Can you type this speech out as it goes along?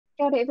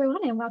Kia ora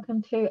everyone, and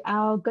welcome to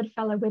our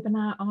Goodfellow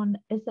webinar on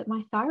Is It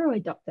My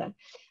Thyroid, Doctor?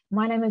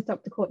 My name is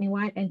Dr. Courtney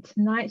White, and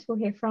tonight we'll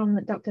hear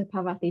from Dr.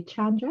 Parvathy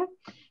Chandra.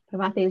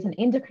 Parvathy is an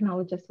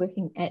endocrinologist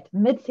working at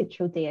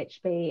Mid-Central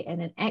DHB and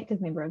an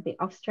active member of the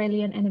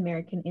Australian and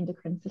American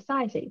Endocrine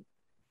Society.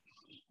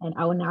 And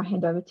I will now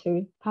hand over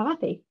to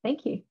Parvathy.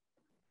 Thank you.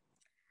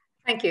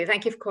 Thank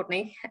you for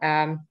Courtney.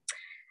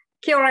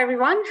 Kia ora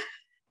everyone.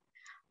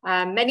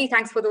 Many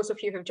thanks for those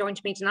of you who have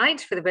joined me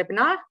tonight for the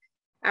webinar.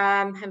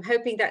 I'm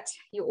hoping that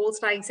you're all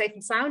staying safe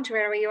and sound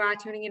wherever you are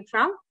tuning in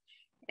from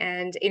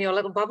and in your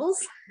little bubbles.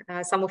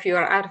 Some of you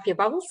are out of your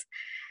bubbles.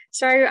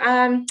 So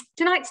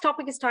tonight's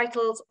topic is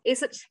titled,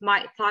 Is It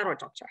My Thyroid,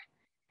 Doctor?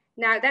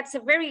 Now, that's a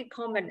very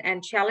common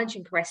and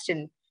challenging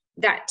question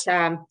that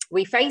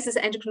we face as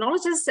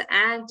endocrinologists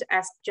and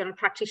as general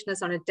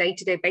practitioners on a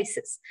day-to-day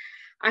basis.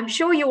 I'm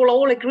sure you will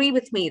all agree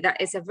with me that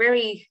it's a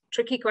very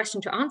tricky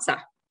question to answer.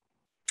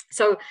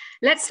 So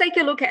let's take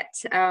a look at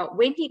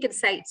when you can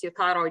say it's your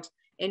thyroid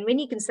and when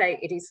you can say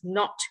it is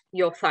not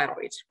your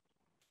thyroid.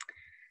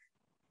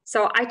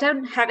 So I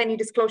don't have any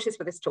disclosures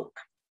for this talk.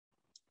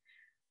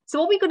 So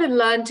what we're going to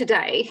learn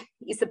today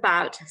is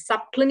about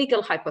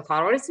subclinical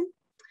hypothyroidism.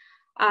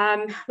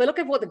 We'll look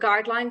at what the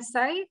guidelines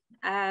say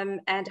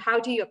and how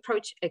do you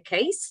approach a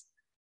case.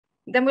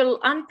 Then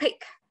we'll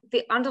unpick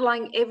the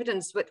underlying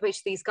evidence with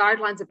which these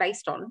guidelines are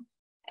based on,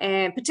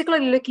 and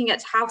particularly looking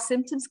at how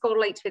symptoms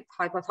correlate with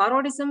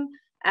hypothyroidism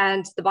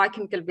and the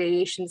biochemical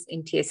variations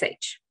in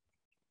TSH.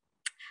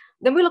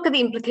 Then we look at the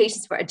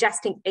implications for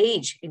adjusting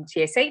age in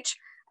TSH,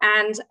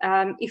 and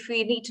if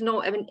we need to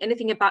know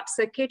anything about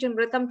circadian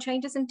rhythm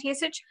changes in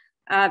TSH,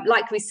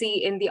 like we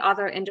see in the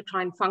other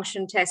endocrine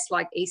function tests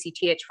like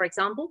ACTH, for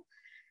example.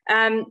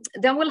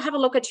 Then we'll have a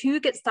look at who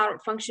gets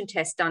thyroid function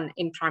tests done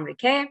in primary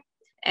care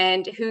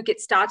and who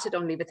gets started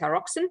on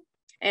levothyroxine.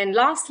 And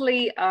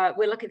lastly,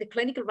 we'll look at the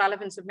clinical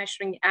relevance of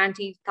measuring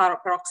anti-thyroid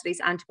peroxidase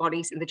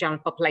antibodies in the general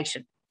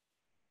population.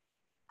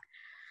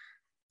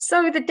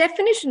 So the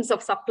definitions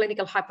of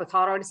subclinical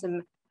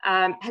hypothyroidism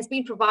has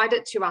been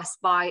provided to us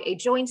by a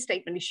joint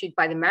statement issued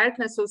by the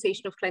American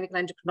Association of Clinical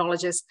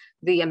Endocrinologists,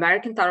 the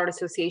American Thyroid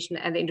Association,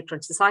 and the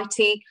Endocrine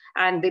Society,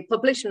 and they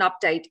published an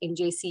update in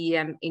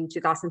JCEM in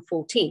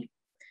 2014.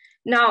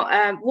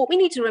 Now, what we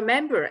need to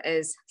remember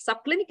is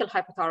subclinical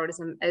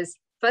hypothyroidism is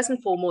first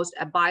and foremost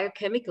a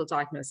biochemical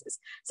diagnosis.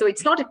 So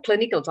it's not a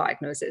clinical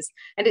diagnosis,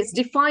 and it's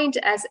defined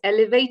as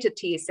elevated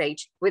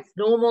TSH with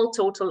normal,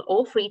 total,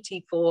 or free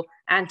T4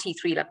 and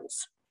T3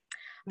 levels.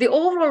 The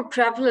overall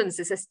prevalence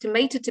is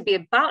estimated to be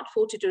about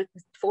 4 to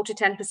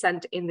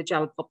 10% in the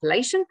general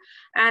population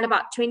and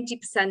about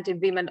 20%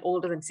 in women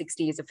older than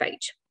 60 years of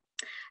age.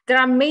 There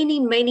are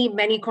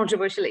many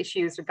controversial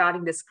issues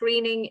regarding the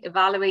screening,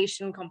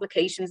 evaluation,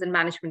 complications, and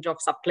management of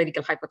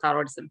subclinical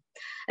hypothyroidism.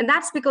 And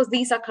that's because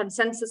these are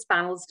consensus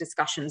panels,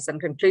 discussions, and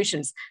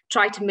conclusions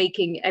try to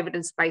making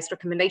evidence-based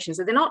recommendations.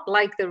 So they're not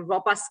like the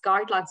robust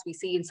guidelines we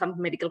see in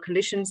some medical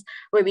conditions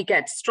where we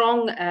get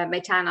strong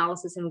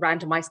meta-analysis and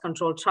randomized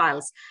controlled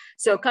trials.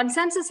 So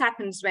consensus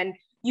happens when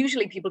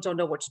usually people don't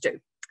know what to do.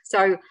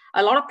 So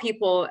a lot of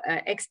people,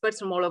 experts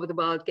from all over the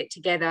world, get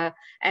together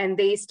and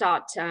they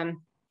start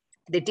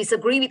they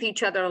disagree with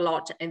each other a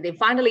lot, and then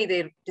finally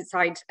they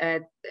decide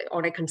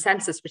on a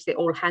consensus, which they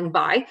all hang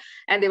by,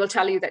 and they will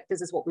tell you that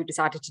this is what we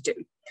decided to do.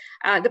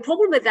 The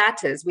problem with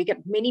that is we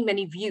get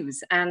many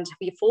views, and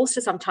we're forced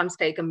to sometimes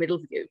take a middle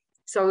view.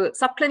 So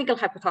subclinical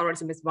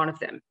hypothyroidism is one of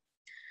them.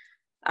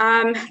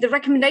 The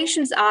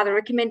recommendations are, they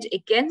recommend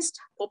against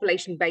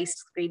population-based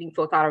screening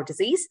for thyroid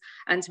disease,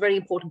 and it's a very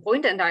important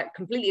point, and I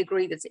completely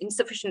agree there's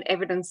insufficient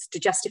evidence to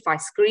justify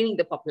screening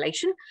the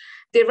population.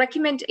 They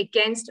recommend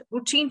against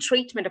routine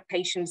treatment of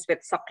patients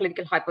with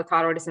subclinical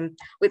hypothyroidism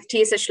with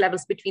TSH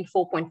levels between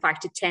 4.5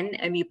 to 10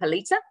 mU per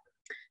liter.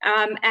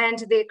 And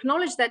they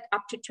acknowledge that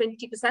up to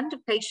 20%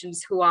 of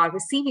patients who are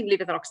receiving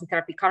levothyroxine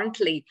therapy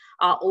currently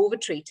are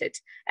overtreated,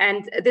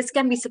 and this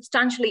can be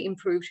substantially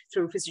improved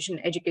through physician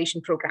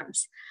education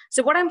programs.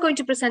 So what I'm going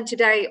to present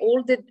today,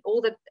 all the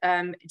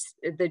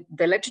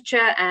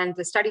literature and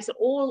the studies are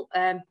all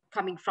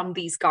coming from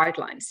these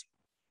guidelines.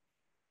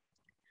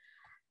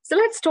 So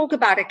let's talk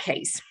about a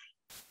case.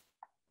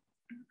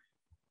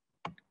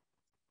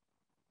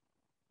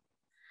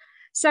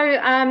 So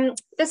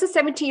there's a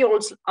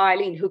 70-year-old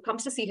Eileen who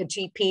comes to see her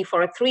GP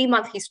for a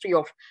 3-month history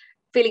of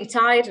feeling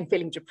tired and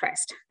feeling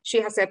depressed. She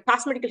has a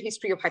past medical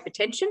history of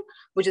hypertension,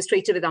 which is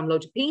treated with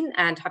amlodipine,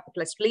 and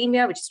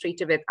hypercholesterolemia, which is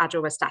treated with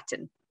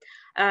atorvastatin.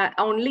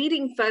 On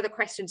leading further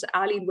questions,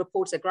 Eileen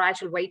reports a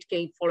gradual weight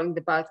gain following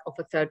the birth of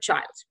a 3rd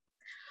child.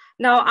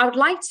 Now, I would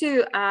like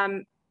to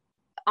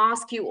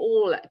ask you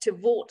all to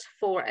vote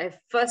for our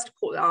first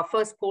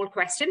poll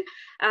question.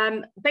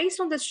 Based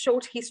on this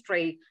short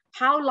history,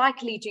 how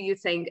likely do you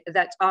think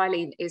that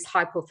Eileen is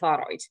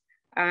hypothyroid?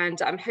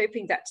 And I'm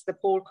hoping that the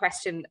poll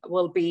question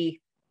will be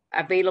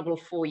available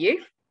for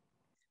you.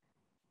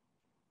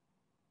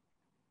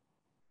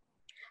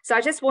 So I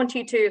just want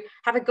you to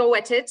have a go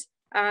at it.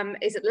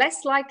 Is it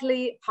less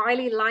likely,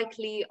 highly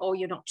likely, or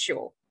you're not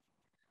sure?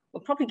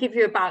 We'll probably give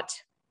you about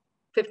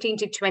 15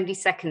 to 20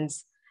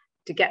 seconds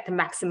to get the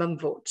maximum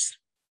votes.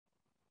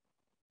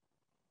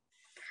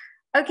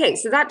 Okay,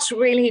 so that's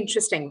really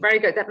interesting. Very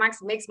good. That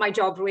makes my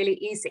job really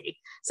easy.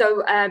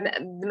 So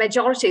the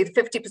majority,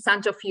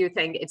 50% of you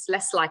think it's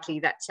less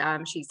likely that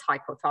she's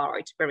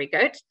hypothyroid. Very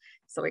good.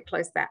 So we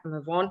close that and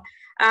move on.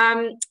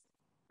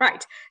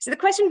 Right. So the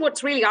question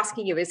what's really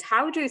asking you is,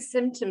 how do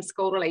symptoms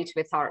correlate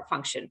with thyroid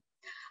function?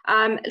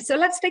 So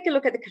let's take a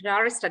look at the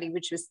Canaris study,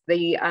 which is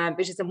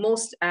the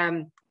most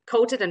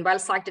quoted and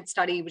well-cited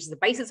study, which is the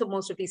basis of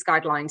most of these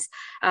guidelines.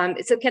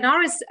 So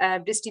Canaris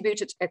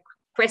distributed a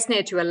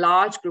questionnaire to a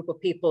large group of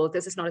people.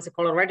 This is known as a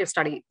Colorado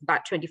study,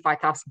 about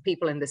 25,000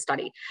 people in this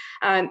study.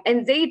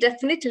 And they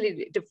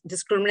definitely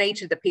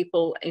discriminated the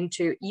people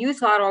into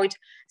euthyroid,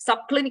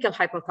 subclinical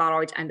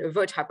hypothyroid, and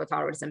overt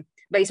hypothyroidism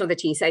based on the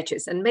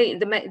TSHs. And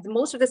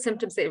most of the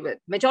symptoms,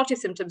 majority of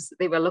symptoms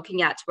they were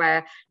looking at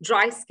were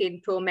dry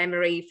skin, poor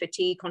memory,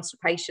 fatigue,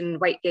 constipation,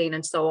 weight gain,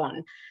 and so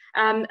on.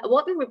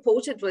 What they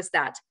reported was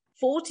that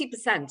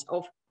 40%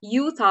 of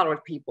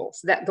euthyroid people,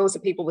 so that those are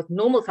people with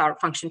normal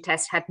thyroid function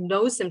tests, had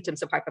no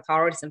symptoms of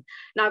hypothyroidism.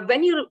 Now,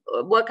 when you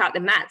work out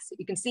the maths,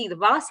 you can see the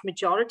vast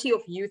majority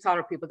of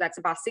euthyroid people, that's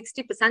about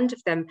 60%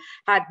 of them,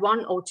 had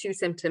 1 or 2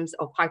 symptoms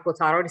of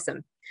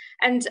hypothyroidism.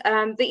 And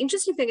the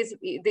interesting thing is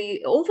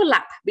the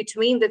overlap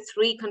between the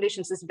 3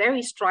 conditions is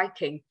very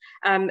striking.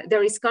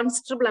 There is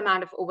considerable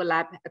amount of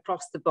overlap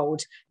across the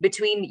board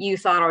between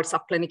euthyroid,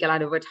 subclinical,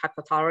 and overt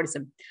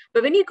hypothyroidism.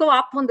 But when you go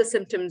up on the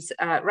symptoms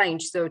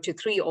range, so to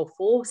 3 or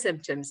 4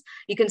 symptoms,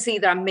 you can see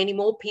there are many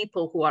more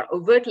people who are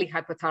overtly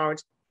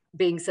hypothyroid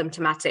being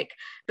symptomatic.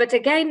 But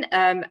again,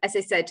 as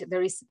I said,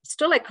 there is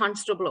still a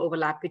considerable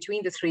overlap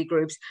between the 3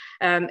 groups,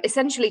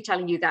 essentially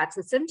telling you that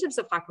the symptoms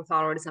of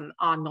hypothyroidism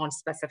are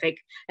non-specific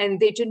and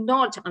they do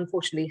not,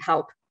 unfortunately,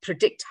 help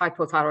predict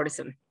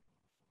hypothyroidism.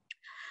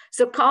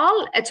 So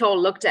Carl et al.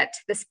 Looked at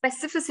the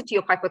specificity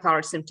of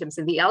hypothyroid symptoms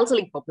in the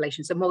elderly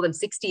population, so more than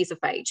 60 years of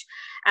age,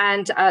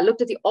 and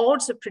looked at the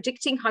odds of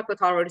predicting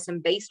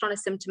hypothyroidism based on a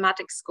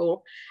symptomatic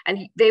score.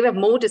 And they were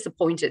more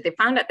disappointed. They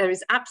found that there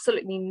is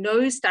absolutely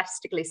no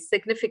statistically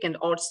significant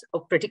odds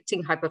of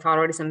predicting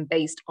hypothyroidism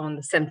based on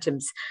the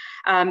symptoms.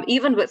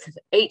 Even with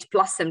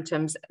 8+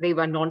 symptoms, they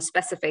were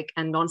non-specific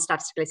and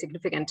non-statistically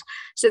significant.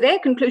 So their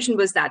conclusion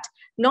was that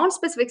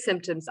non-specific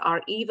symptoms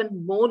are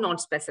even more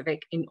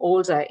non-specific in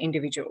older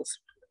individuals.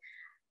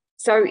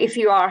 So if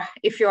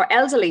you're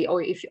elderly,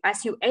 or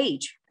as you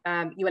age,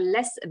 you are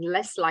less and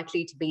less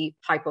likely to be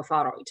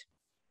hypothyroid.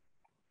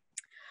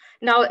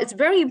 Now, it's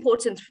very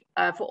important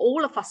for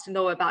all of us to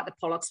know about the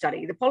Pollock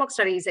study. The Pollock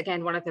study is,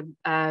 again, one of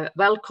the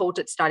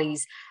well-quoted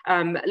studies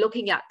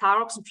looking at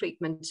thyroxine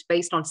treatment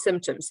based on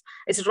symptoms.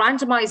 It's a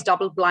randomized,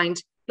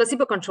 double-blind,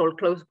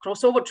 placebo-controlled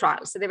crossover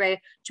trial. So there were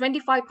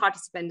 25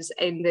 participants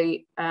in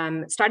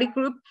the study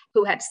group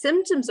who had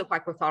symptoms of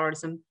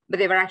hypothyroidism, but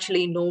they were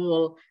actually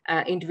normal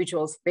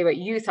individuals. They were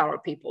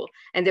euthyroid people,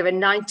 and there were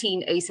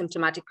 19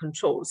 asymptomatic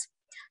controls.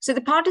 So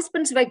the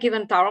participants were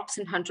given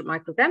thyroxine 100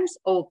 micrograms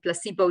or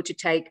placebo to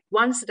take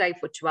once a day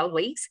for 12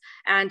 weeks.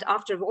 And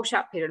after a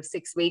washout period of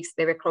 6 weeks,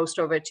 they were crossed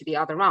over to the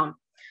other arm.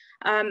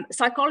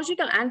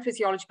 Psychological and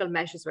physiological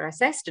measures were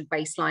assessed at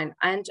baseline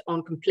and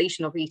on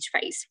completion of each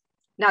phase.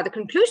 Now, the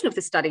conclusion of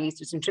the study,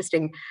 which is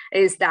interesting,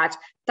 is that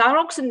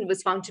thyroxine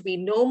was found to be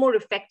no more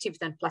effective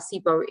than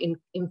placebo in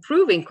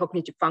improving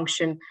cognitive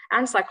function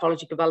and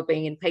psychological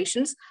well-being in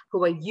patients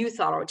who are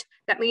euthyroid.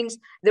 That means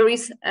there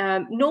is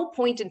no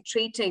point in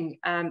treating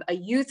a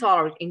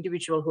euthyroid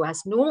individual who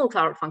has normal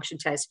thyroid function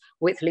test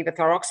with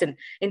levothyroxine.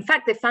 In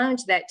fact, they found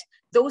that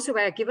those who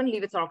were given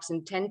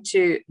levothyroxine tend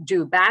to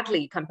do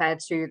badly compared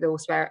to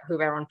those who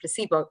were on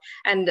placebo.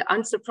 And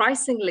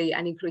unsurprisingly,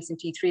 an increase in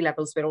T3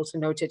 levels were also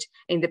noted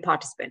in the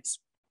participants.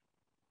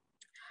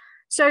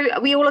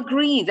 So we all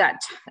agree that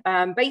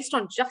based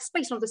on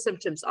the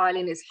symptoms,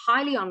 Eileen is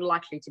highly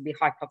unlikely to be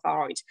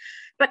hypothyroid.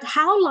 But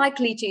how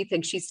likely do you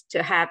think she's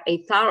to have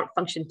a thyroid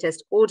function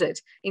test ordered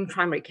in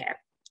primary care?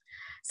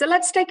 So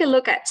let's take a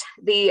look at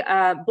the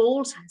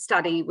BOLD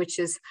study, which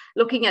is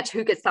looking at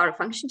who gets thyroid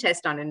function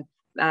test done in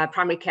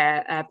primary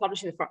care,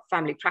 published in the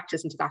Family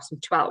Practice in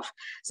 2012.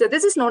 So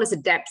this is known as a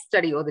DEP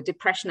study, or the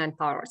Depression and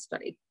Thyroid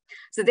Study.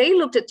 So they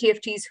looked at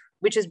TFTs,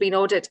 which has been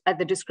ordered at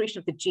the discretion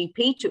of the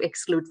GP to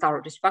exclude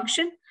thyroid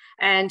dysfunction,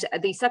 and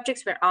the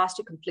subjects were asked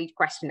to complete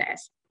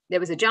questionnaires. There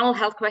was a general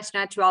health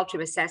questionnaire 12 to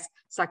assess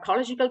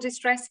psychological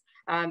distress.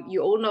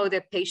 You all know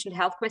the patient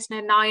health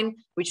questionnaire 9,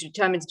 which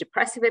determines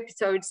depressive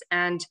episodes,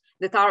 and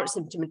the thyroid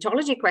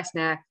symptomatology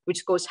questionnaire,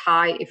 which goes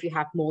high if you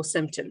have more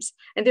symptoms.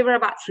 And there were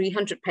about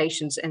 300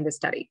 patients in the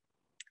study.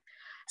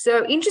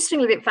 So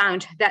interestingly, they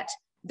found that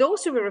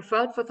those who were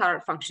referred for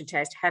thyroid function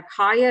test have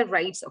higher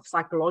rates of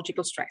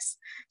psychological stress.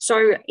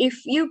 So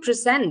if you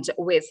present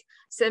with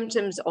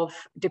symptoms of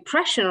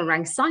depression or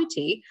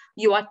anxiety,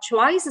 you are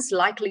twice as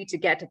likely to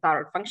get a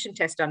thyroid function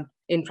test done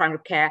in primary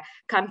care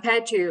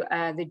compared to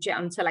the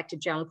unselected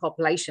general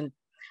population.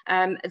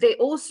 They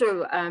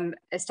also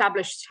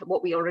established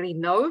what we already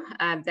know,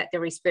 that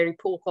there is very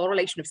poor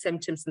correlation of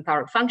symptoms and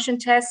thyroid function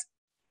tests.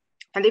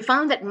 And they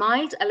found that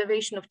mild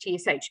elevation of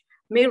TSH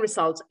may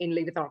result in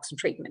levothyroxine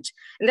treatment.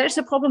 And there's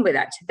a problem with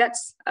that.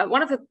 That's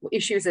one of the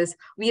issues is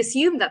we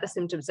assume that the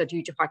symptoms are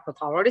due to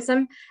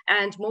hypothyroidism,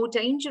 and more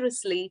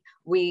dangerously,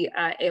 we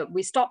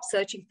stop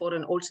searching for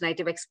an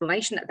alternative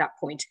explanation at that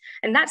point.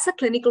 And that's a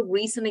clinical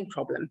reasoning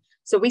problem.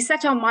 So we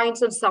set our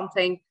minds on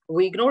something,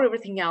 we ignore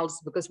everything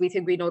else because we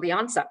think we know the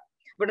answer.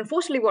 But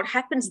unfortunately, what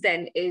happens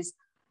then is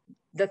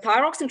the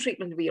thyroxine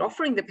treatment we're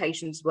offering the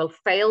patients will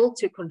fail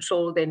to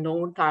control their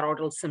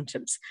non-thyroidal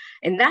symptoms.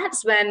 And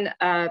that's when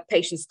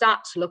patients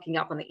start looking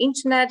up on the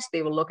internet.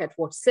 They will look at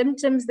what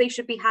symptoms they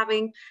should be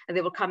having, and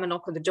they will come and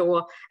knock on the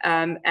door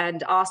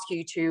and ask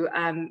you to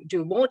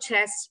do more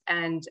tests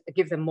and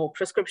give them more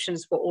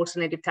prescriptions for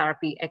alternative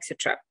therapy,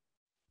 etc.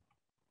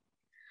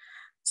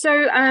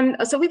 So,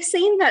 so we've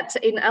seen that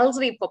in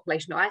elderly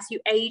population, or as you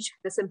age,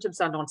 the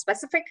symptoms are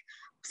non-specific.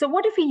 So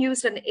what if we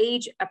used an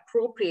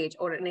age-appropriate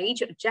or an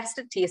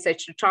age-adjusted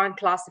TSH to try and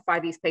classify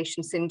these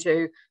patients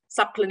into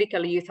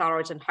subclinical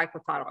euthyroid and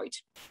hypothyroid?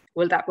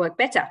 Will that work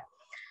better?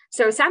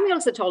 So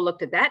Samuels et al.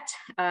 Looked at that,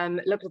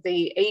 looked at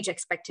the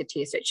age-expected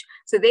TSH.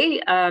 So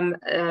they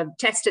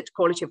tested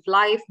quality of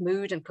life,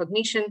 mood, and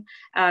cognition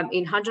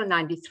in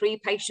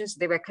 193 patients.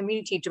 They were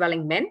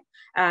community-dwelling men,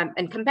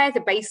 and compared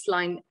the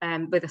baseline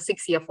with a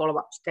 6-year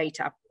follow-up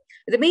data.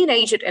 The mean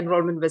age at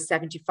enrollment was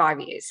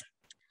 75 years.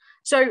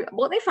 So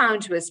what they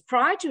found was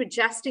prior to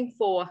adjusting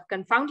for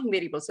confounding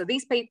variables, so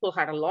these people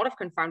had a lot of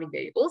confounding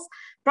variables,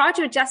 prior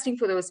to adjusting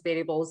for those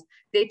variables,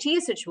 their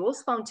TSH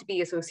was found to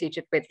be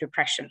associated with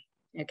depression.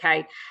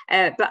 Okay,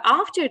 but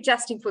after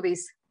adjusting for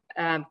these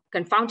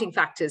confounding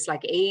factors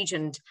like age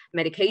and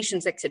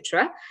medications,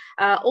 etc.,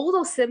 all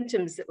those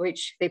symptoms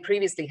which they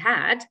previously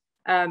had,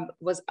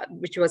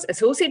 which was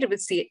associated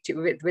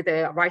with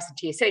a rise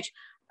in TSH,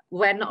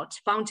 were not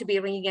found to be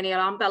ringing any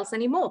alarm bells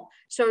anymore.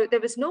 So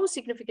there was no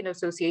significant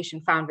association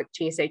found with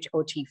TSH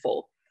or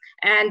T4.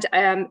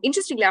 And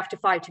interestingly, after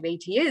 5 to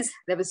 8 years,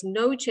 there was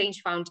no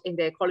change found in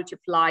their quality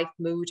of life,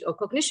 mood, or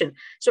cognition.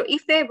 So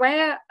if they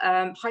were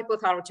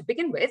hypothyroid to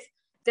begin with,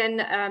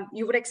 then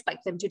you would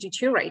expect them to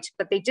deteriorate,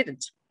 but they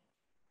didn't.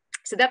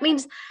 So that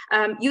means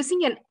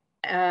using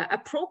an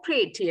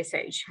appropriate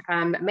TSH,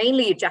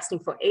 mainly adjusting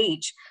for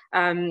age,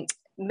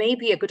 may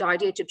be a good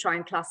idea to try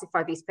and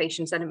classify these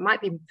patients, and it might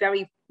be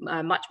very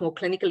much more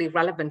clinically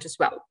relevant as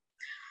well.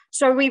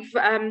 So we've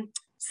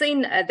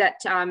seen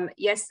that,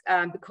 yes,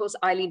 because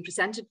Eileen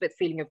presented with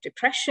feeling of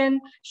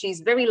depression, she's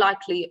very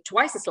likely,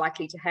 twice as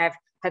likely to have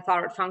her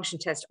thyroid function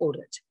test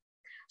ordered.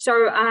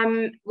 So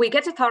we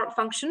get a thyroid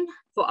function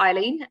for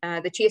Eileen.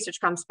 The TSH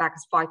comes back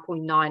as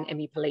 5.9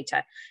 ME per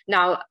liter.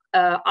 Now,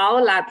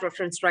 our lab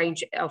reference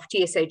range of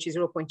TSH is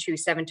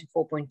 0.27 to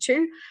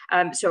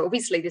 4.2. So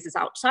obviously this is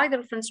outside the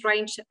reference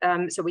range.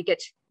 So we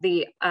get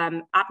the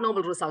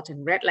abnormal result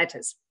in red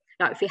letters.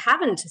 Now, if you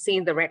haven't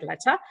seen the red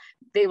letter,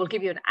 they will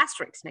give you an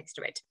asterisk next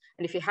to it.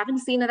 And if you haven't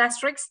seen an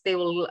asterisk, they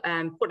will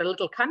put a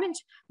little comment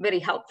very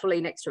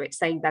helpfully next to it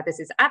saying that this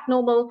is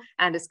abnormal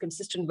and is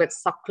consistent with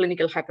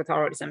subclinical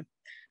hypothyroidism.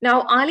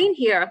 Now, Eileen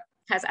here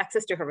has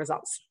access to her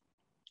results.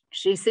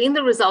 She's seen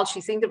the results,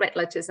 she's seen the red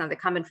letters and the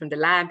comment from the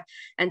lab,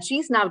 and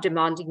she's now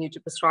demanding you to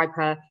prescribe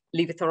her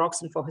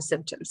levothyroxine for her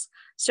symptoms.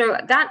 So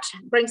that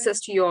brings us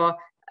to your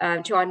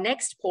to our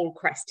next poll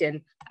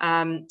question.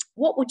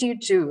 What would you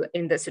do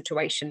in this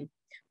situation?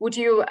 Would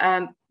you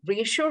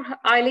reassure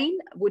Eileen?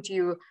 Would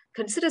you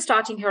consider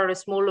starting her a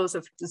small dose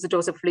of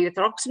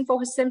levothyroxine for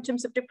her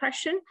symptoms of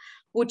depression?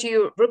 Would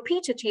you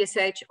repeat a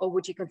TSH, or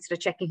would you consider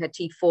checking her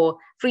T4,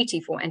 free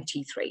T4 and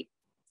T3?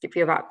 Give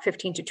you about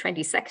 15 to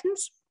 20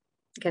 seconds.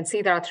 You can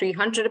see there are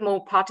 300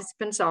 more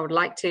participants. So I would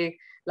like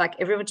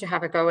everyone to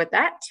have a go at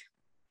that.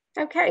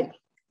 Okay.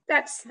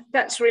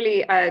 That's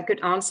really a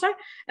good answer.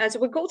 So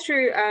we'll go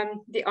through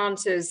the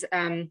answers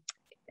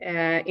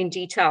in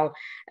detail.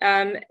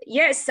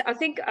 Yes, I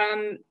think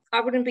it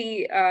wouldn't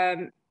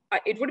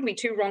be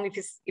too wrong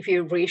if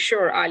you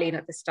reassure Eileen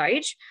at this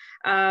stage.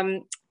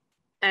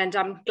 And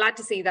I'm glad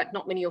to see that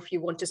not many of you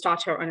want to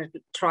start her on a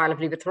trial of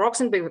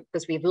levothyroxine,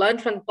 because we've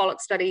learned from the Pollock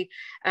study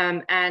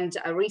and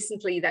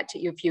recently that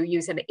if you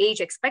use an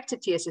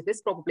age-expected TSH,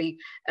 this probably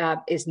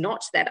is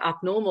not that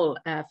abnormal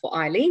for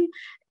Eileen.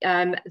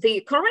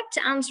 The correct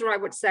answer, I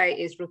would say,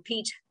 is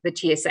repeat the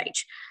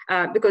TSH,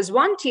 because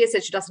one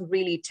TSH doesn't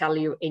really tell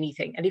you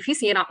anything. And if you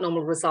see an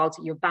abnormal result,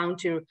 you're bound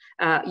to,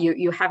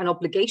 you have an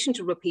obligation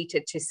to repeat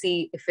it to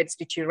see if it's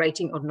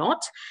deteriorating or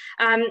not.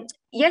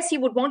 Yes, you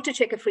would want to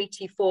check a free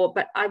T4,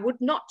 but I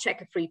would not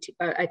check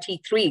a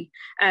T3.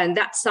 And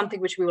that's something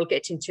which we will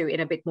get into in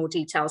a bit more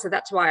detail. So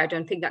that's why I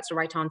don't think that's the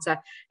right answer.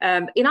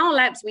 In our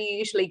labs, we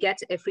usually get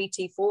a free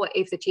T4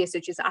 if the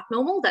TSH is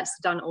abnormal. That's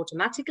done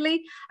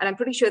automatically. And I'm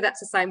pretty sure that's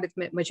the same with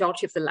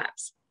majority of the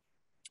labs.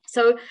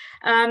 So,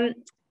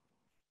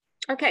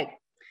 okay.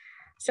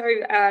 So,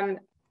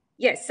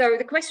 yes, so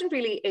the question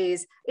really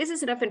is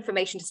this enough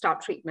information to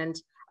start treatment?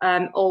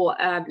 Or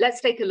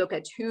let's take a look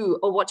at who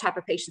or what type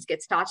of patients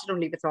get started on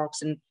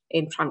levothyroxine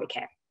in primary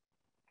care.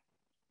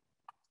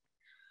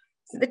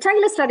 So the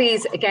Taylor study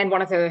is, again,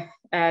 one of the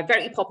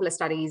very popular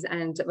studies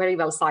and a very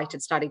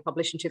well-cited study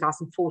published in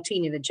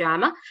 2014 in the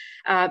JAMA,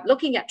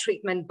 looking at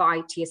treatment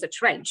by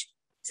TSH range.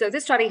 So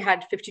this study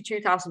had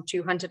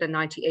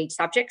 52,298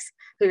 subjects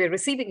who were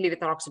receiving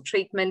levothyroxine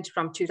treatment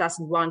from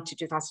 2001 to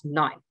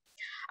 2009.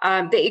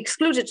 They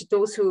excluded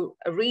those who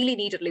really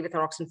needed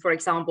levothyroxine, for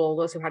example,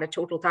 those who had a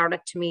total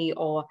thyroidectomy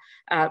or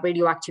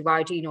radioactive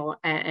iodine,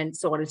 and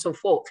so on and so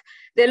forth.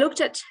 They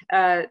looked at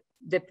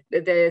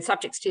the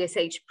subject's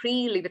TSH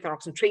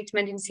pre-levothyroxine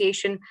treatment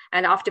initiation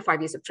and after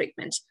 5 years of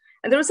treatment.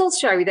 And the results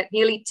show that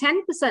nearly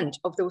 10%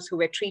 of those who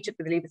were treated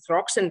with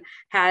levothyroxine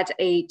had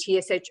a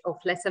TSH of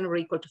less than or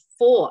equal to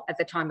 4 at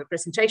the time of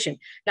presentation.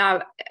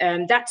 Now,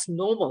 that's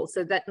normal.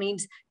 So that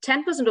means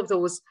 10% of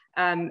those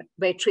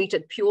were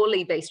treated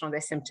purely based on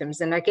their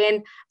symptoms. And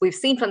again, we've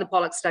seen from the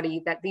Pollack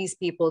study that these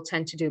people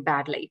tend to do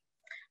badly.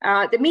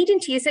 The median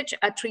TSH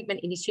at treatment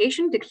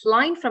initiation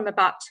declined from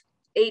about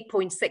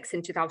 8.6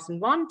 in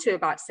 2001 to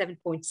about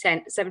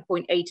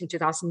 7.8 in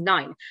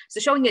 2009. So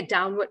showing a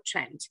downward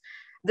trend.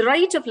 The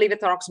rate of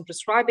levothyroxine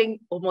prescribing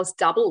almost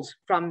doubled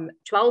from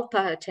 12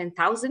 per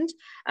 10,000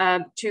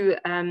 to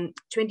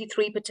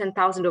 23 per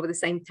 10,000 over the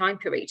same time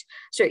period.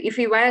 So if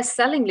you were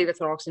selling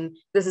levothyroxine,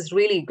 this is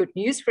really good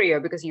news for you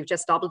because you've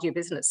just doubled your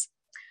business.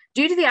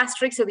 Due to the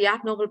asterisk of the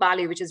abnormal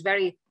value, which is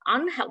very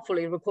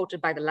unhelpfully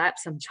reported by the lab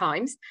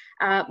sometimes,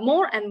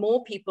 more and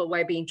more people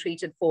were being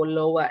treated for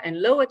lower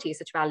and lower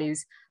TSH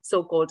values,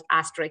 so-called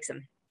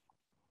asterism.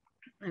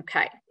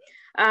 Okay.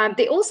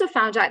 They also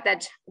found out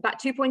that about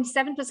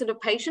 2.7%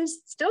 of patients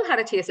still had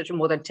a TSH of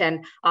more than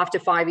 10 after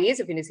 5 years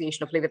of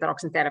initiation of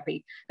levothyroxine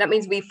therapy. That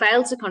means we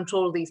failed to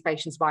control these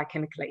patients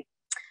biochemically.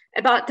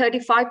 About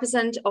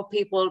 35% of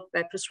people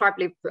that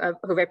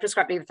who were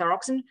prescribed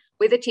levothyroxine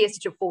with a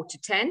TSH of 4 to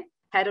 10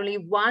 had only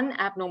one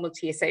abnormal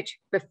TSH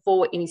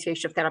before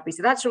initiation of therapy.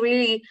 So that's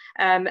really,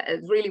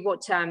 really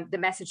what the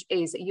message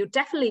is. You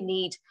definitely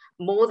need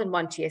more than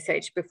one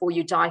TSH before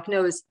you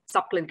diagnose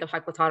subclinical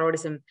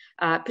hypothyroidism,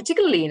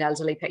 particularly in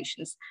elderly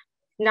patients.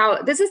 Now,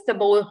 this is the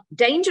more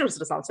dangerous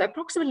result. So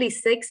approximately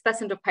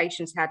 6% of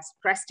patients had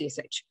suppressed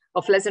TSH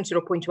of less than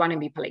 0.1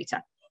 mB per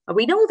liter.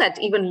 We know that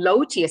even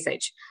low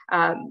TSH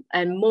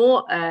and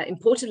more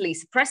importantly,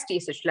 suppressed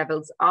TSH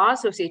levels are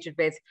associated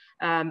with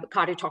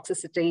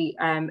cardiotoxicity,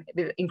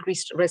 with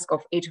increased risk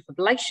of atrial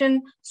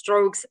fibrillation,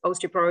 strokes,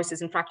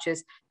 osteoporosis, and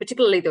fractures,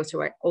 particularly those who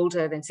are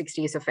older than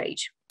 60 years of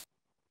age.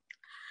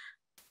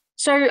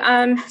 So,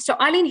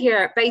 Eileen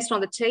here, based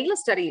on the Taylor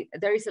study,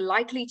 there is a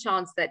likely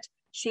chance that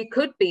she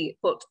could be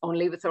put on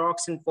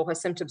levothyroxine for her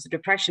symptoms of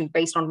depression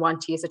based on one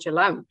TSH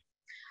alone.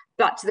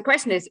 But the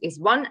question is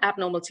one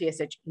abnormal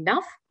TSH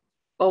enough?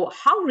 Or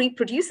how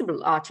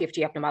reproducible are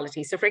TFT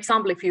abnormalities? So for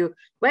example, if you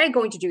were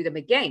going to do them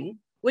again,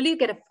 will you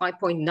get a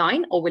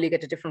 5.9 or will you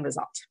get a different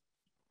result?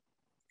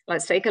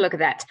 Let's take a look at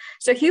that.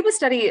 So Huber's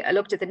study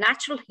looked at the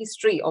natural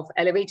history of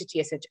elevated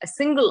TSH, a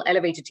single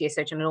elevated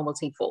TSH and a normal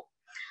T4.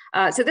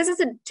 So this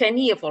is a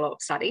 10-year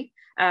follow-up study.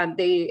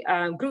 They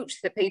grouped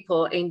the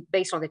people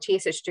based on the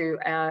TSH to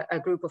a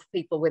group of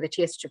people with a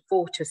TSH of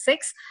 4 to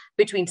 6,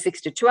 between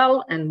 6 to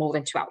 12, and more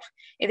than 12.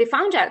 And they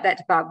found out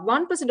that about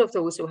 1% of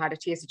those who had a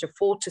TSH of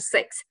 4 to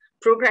 6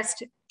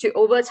 progressed to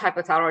overt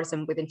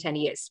hypothyroidism within 10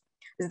 years.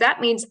 So that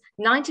means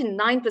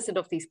 99%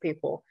 of these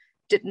people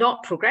did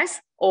not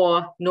progress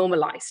or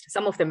normalized.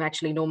 Some of them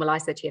actually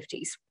normalized their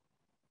TFTs.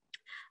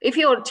 If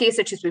your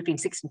TSH is between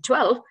 6 and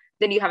 12,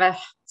 then you have a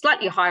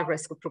slightly higher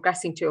risk of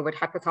progressing to overt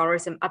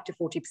hypothyroidism, up to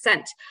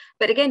 40%.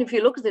 But again, if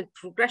you look at the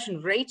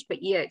progression rate per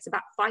year, it's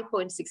about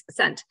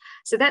 5.6%.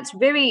 So that's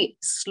very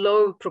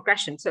slow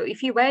progression. So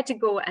if you were to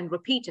go and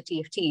repeat a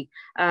TFT,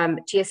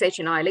 TSH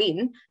and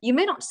Eileen, you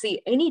may not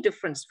see any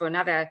difference for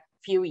another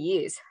few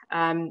years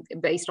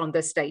based on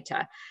this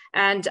data.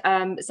 And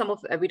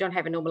we don't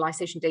have a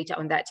normalization data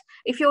on that.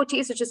 If your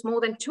TSH is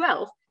more than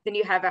 12, then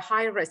you have a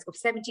higher risk of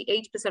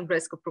 78%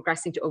 risk of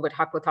progressing to overt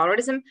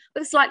hypothyroidism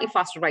with a slightly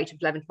faster rate of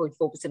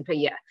 11.4% per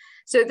year.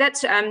 So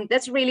that's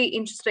a really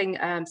interesting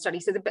study.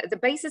 So the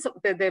basis of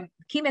the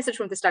key message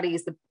from the study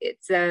is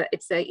it's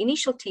the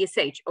initial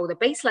TSH or the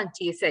baseline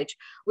TSH,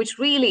 which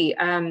really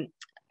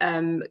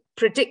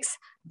predicts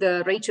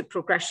the rate of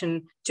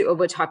progression to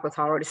overt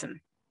hypothyroidism.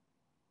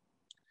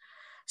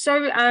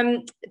 So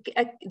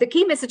the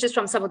key messages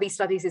from some of these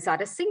studies is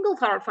that a single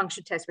thyroid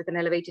function test with an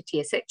elevated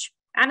TSH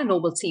and a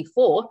normal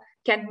T4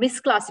 can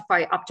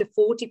misclassify up to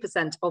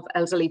 40% of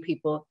elderly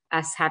people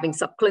as having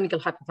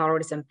subclinical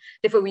hypothyroidism.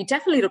 Therefore, we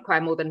definitely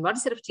require more than one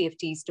set of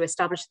TFTs to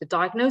establish the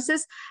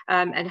diagnosis,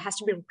 and it has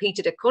to be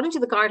repeated according to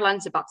the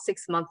guidelines about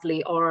 6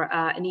 monthly or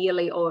an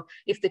yearly, or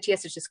if the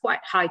TSH is quite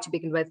high to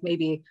begin with,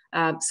 maybe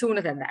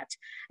sooner than that.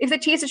 If the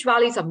TSH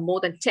values are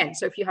more than 10,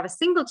 so if you have a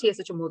single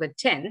TSH of more than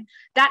 10,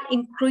 that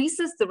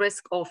increases the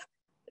risk of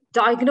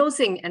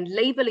diagnosing and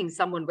labeling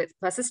someone with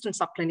persistent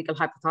subclinical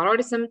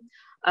hypothyroidism,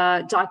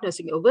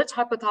 diagnosing overt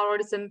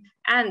hypothyroidism,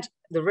 and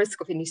the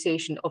risk of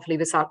initiation of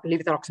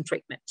levothyroxine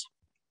treatment.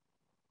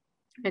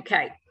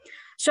 Okay,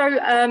 so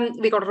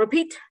we got to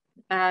repeat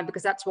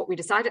because that's what we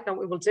decided that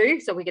we will do.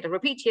 So we get a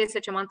repeat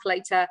TSH a month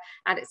later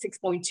and at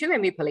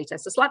 6.2 mU per liter,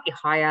 so slightly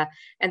higher.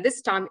 And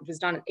this time it was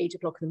done at 8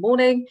 o'clock in the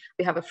morning.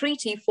 We have a free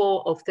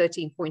T4 of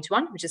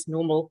 13.1, which is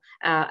normal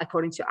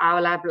according to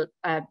our lab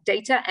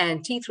data,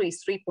 and T3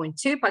 is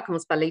 3.2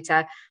 picomoles per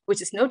liter,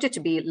 which is noted to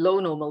be low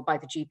normal by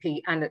the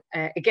GP. And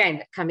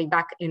again, coming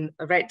back in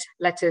red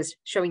letters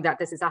showing that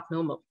this is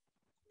abnormal.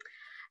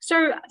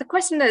 So the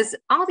question is,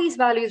 are these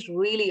values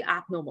really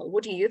abnormal?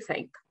 What do you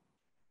think?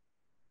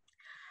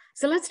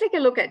 So let's take a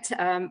look at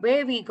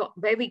where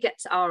we get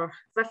our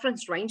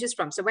reference ranges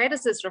from. So where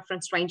does this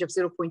reference range of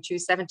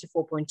 0.27 to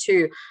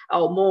 4.2,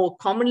 or more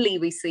commonly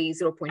we see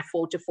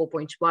 0.4 to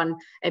 4.1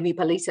 mU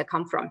per liter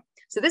come from?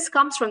 So this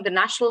comes from the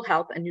National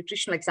Health and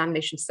Nutritional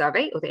Examination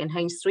Survey, or the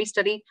ENHANCE-3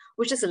 study,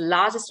 which is the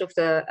largest of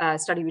the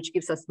study, which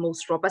gives us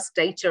most robust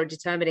data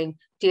determining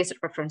TSH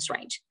reference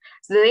range.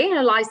 So they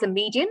analyze the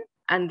median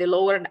and the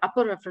lower and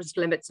upper reference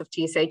limits of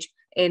TSH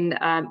in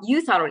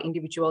euthyroid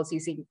individuals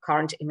using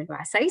current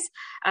immunoassays.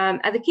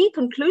 And the key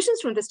conclusions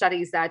from the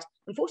study is that,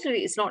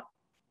 unfortunately, it's not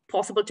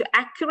possible to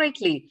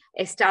accurately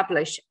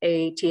establish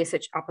a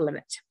TSH upper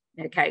limit.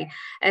 Okay,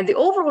 and the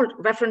overall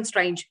reference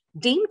range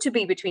deemed to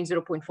be between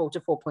 0.4 to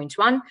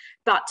 4.1,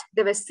 but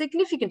there were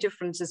significant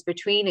differences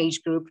between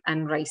age group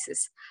and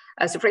races.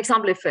 So for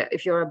example,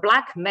 if you're a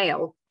Black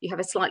male, you have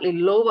a slightly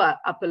lower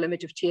upper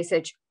limit of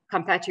TSH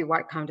compared to your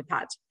white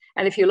counterpart.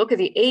 And if you look at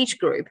the age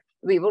group,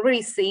 we've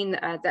already seen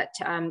that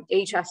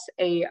age has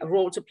a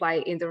role to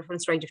play in the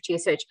reference range of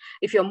TSH.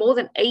 If you're more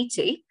than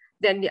 80,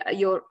 then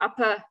your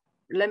upper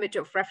limit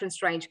of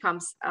reference range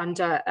comes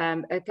under,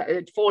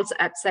 it falls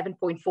at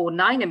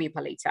 7.49 mU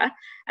per liter,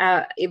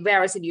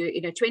 whereas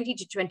in a 20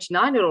 to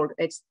 29-year-old,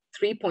 it's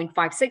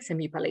 3.56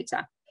 mU per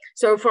liter.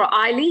 So for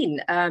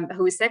Eileen,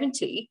 who is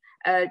 70,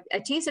 a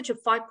TSH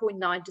of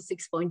 5.9 to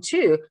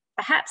 6.2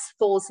 perhaps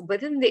falls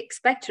within the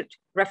expected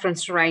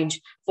reference range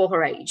for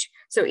her age.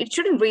 So it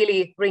shouldn't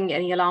really ring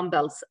any alarm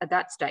bells at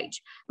that stage.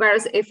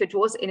 Whereas if it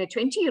was in a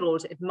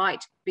 20-year-old, it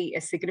might be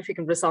a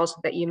significant result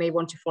that you may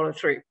want to follow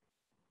through.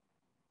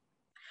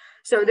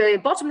 So the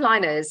bottom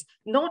line is,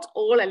 not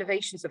all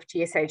elevations of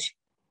TSH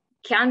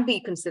can be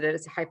considered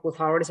as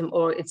hypothyroidism,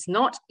 or it's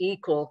not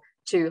equal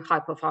to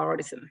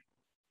hypothyroidism.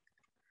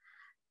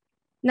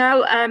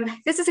 Now,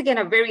 this is again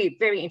a very,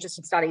 very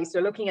interesting study.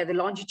 So looking at the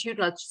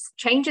longitudinal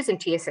changes in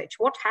TSH,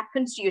 what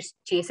happens to your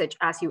TSH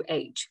as you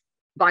age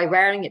by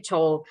wearing it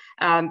all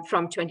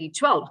from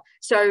 2012.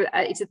 So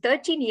it's a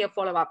 13-year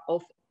follow-up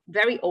of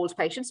very old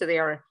patients. So they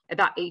are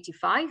about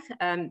 85,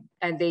 and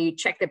they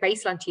check their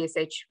baseline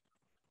TSH,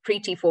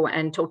 pre-T4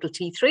 and total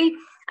T3,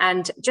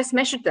 and just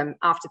measured them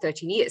after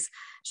 13 years.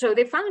 So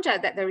they found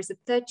out that there is a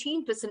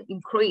 13%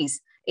 increase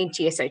in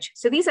TSH.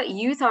 So these are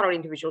euthyroid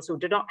individuals who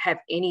do not have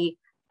any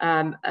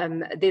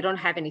they don't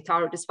have any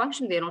thyroid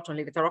dysfunction. They're not on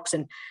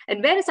levothyroxine.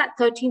 And where does that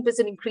 13%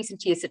 increase in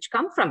TSH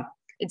come from?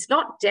 It's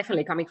not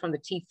definitely coming from the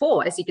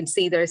T4. As you can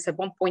see, there is a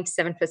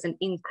 1.7%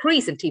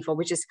 increase in T4,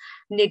 which is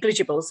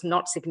negligible, it's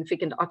not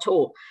significant at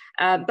all.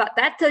 But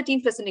that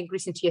 13%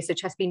 increase in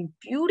TSH has been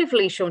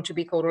beautifully shown to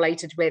be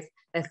correlated with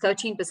a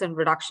 13%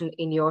 reduction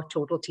in your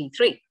total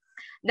T3.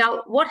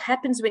 Now, what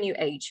happens when you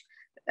age?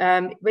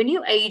 When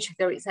you age,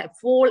 there is a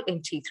fall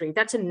in T3.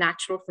 That's a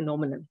natural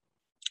phenomenon.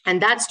 And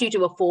that's due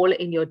to a fall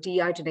in your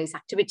deiodinase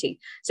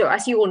activity. So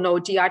as you all know,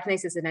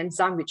 deiodinase is an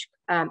enzyme which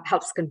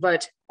helps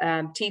convert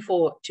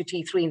T4 to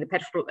T3 in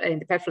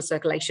the peripheral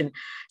circulation.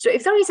 So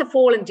if there is a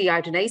fall in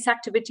deiodinase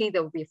activity,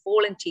 there will be a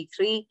fall in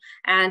T3,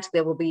 and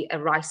there will be a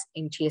rise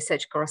in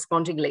TSH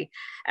correspondingly.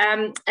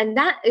 And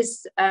that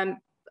is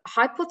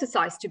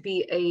hypothesized to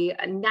be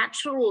a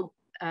natural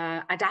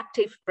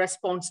adaptive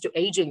response to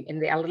aging in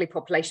the elderly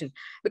population.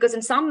 Because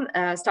in some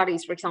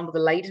studies, for example, the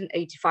Leiden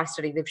 85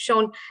 study, they've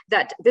shown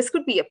that this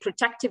could be a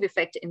protective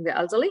effect in the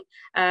elderly,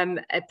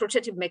 a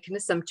protective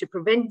mechanism to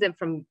prevent them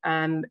from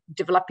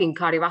developing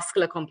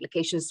cardiovascular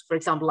complications, for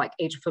example, like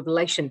atrial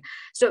fibrillation.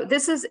 So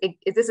this is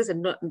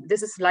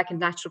like a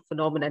natural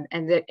phenomenon.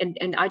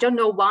 And I don't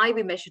know why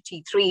we measure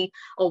T3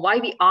 or why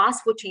we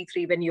ask for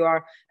T3 when you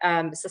are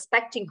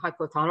suspecting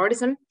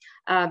hypothyroidism.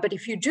 But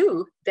if you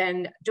do,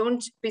 then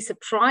don't be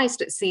surprised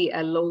to see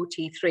a low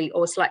T3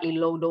 or slightly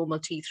low normal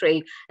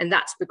T3, and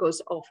that's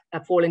because of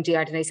a fall in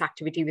deiodinase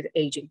activity with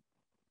aging.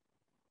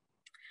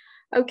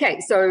 Okay,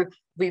 so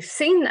we've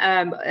seen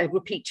a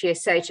repeat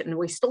TSH, and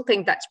we still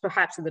think that's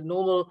perhaps in the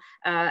normal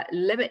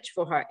limit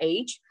for her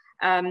age.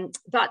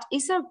 But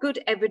is there good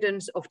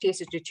evidence of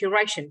TSH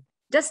deterioration?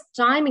 Does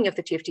timing of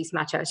the TFTs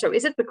matter? So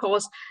is it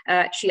because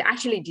she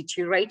actually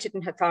deteriorated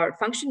in her thyroid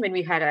function when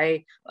we had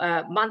a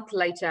month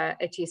later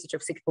a TSH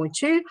of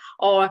 6.2?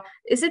 Or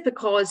is it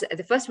because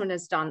the first one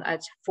is done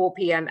at 4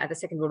 p.m. and the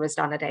second one was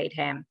done at 8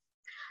 a.m.?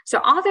 So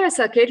are there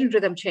circadian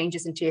rhythm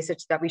changes in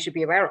TSH that we should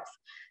be aware of?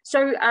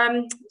 So,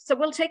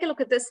 we'll take a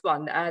look at this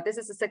one. This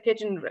is a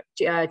circadian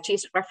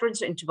TSH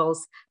reference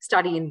intervals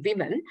study in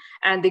women,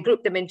 and they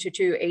grouped them into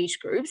two age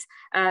groups.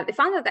 They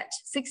found out that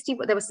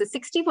there was a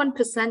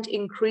 61%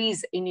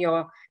 increase in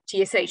your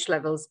TSH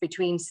levels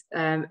between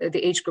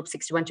the age group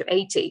 61 to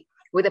 80.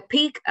 with a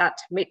peak at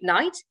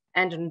midnight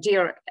and a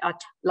nadir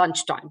at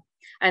lunchtime.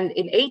 And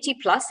in 80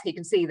 plus, you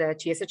can see the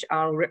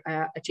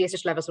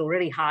TSH levels are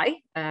already high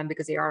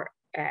because they are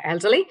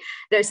elderly.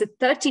 There's a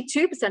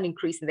 32%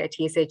 increase in their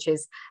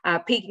TSHs,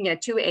 peaking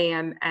at 2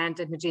 a.m. and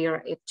a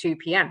nadir at 2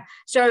 p.m.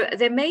 So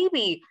there may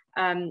be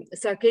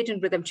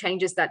circadian rhythm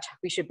changes that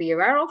we should be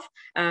aware of,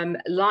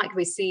 like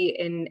we see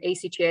in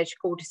ACTH,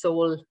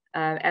 cortisol,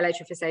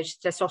 LH, FSH,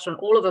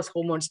 testosterone, all of those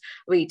hormones.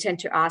 We tend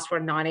to ask for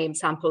a 9 a.m.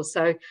 sample.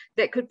 So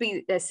there could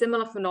be a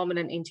similar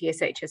phenomenon in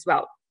TSH as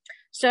well.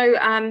 So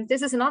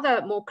this is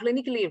another more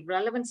clinically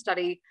relevant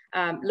study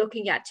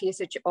looking at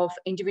TSH of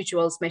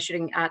individuals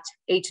measuring at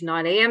 8 to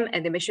 9 a.m.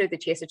 and they measured the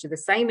TSH of the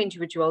same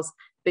individuals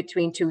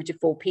between 2 to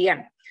 4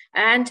 p.m.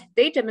 And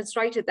they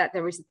demonstrated that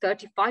there is a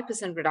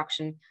 35%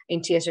 reduction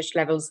in TSH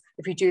levels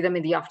if you do them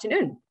in the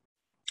afternoon.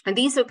 And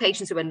these are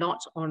patients who were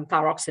not on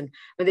thyroxine.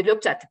 When they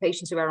looked at the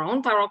patients who were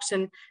on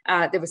thyroxine,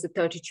 there was a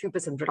 32%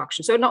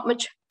 reduction. So not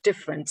much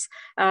difference.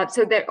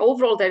 So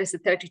overall, there is a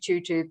 32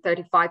 to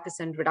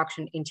 35%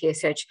 reduction in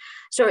TSH.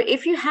 So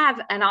if you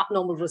have an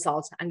abnormal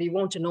result and you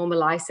want to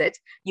normalize it,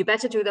 you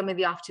better do them in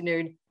the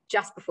afternoon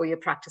just before your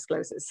practice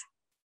closes.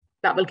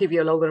 That will give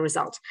you a lower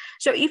result.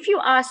 So if you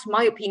ask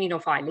my opinion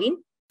of Eileen,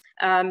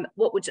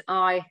 what would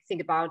I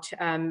think about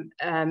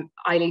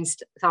Eileen's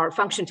thyroid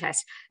function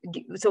test?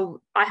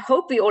 So I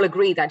hope we all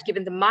agree that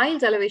given the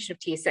mild elevation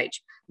of TSH,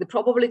 the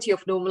probability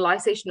of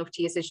normalization of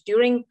TSH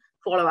during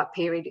follow-up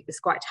period is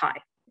quite high.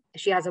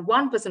 She has a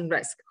 1%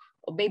 risk,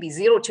 or maybe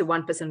 0 to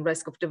 1%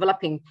 risk of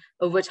developing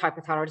overt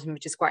hypothyroidism,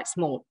 which is quite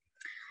small.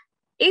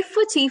 If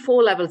her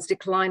T4 levels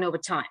decline over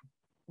time,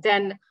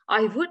 then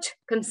I would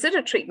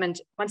consider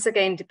treatment, once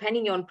again,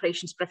 depending on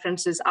patient's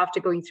preferences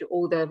after going through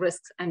all the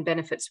risks and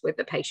benefits with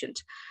the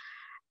patient.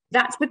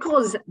 That's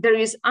because there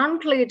is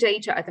unclear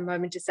data at the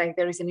moment to say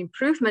there is an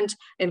improvement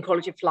in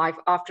quality of life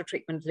after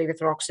treatment with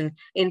levothyroxine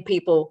in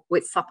people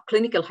with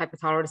subclinical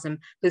hypothyroidism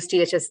whose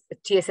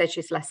TSH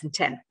is less than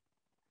 10.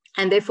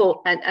 And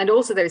therefore, and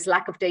also there is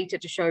lack of data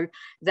to show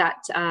that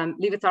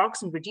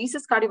levothyroxine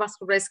reduces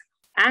cardiovascular risk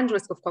and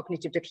risk of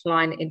cognitive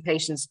decline in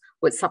patients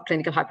with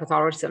subclinical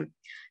hypothyroidism.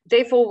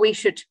 Therefore, we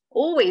should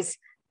always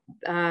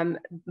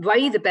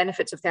weigh the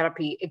benefits of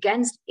therapy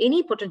against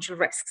any potential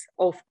risks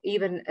of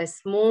even a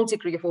small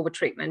degree of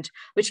overtreatment,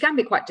 which can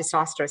be quite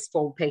disastrous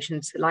for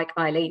patients like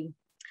Eileen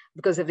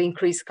because of the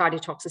increased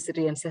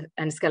cardiotoxicity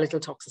and skeletal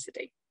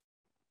toxicity.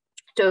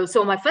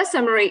 So my first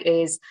summary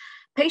is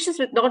patients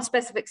with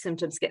non-specific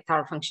symptoms get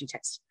thyroid function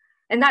tests.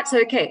 And that's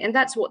okay. And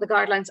that's what the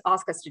guidelines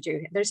ask us to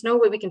do. There's no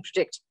way we can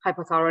predict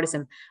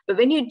hypothyroidism. But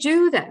when you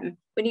do them,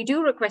 when you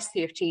do request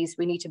CFTs,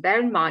 we need to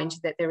bear in mind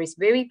that there is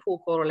very poor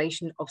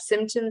correlation of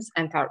symptoms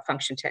and thyroid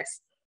function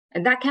tests.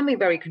 And that can be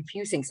very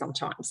confusing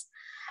sometimes.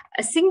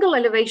 A single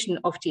elevation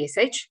of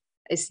TSH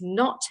is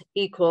not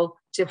equal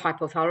to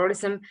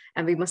hypothyroidism.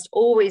 And we must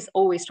always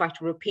try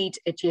to repeat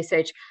a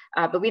TSH,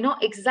 but we're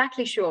not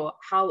exactly sure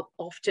how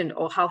often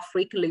or how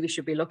frequently we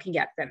should be looking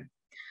at them.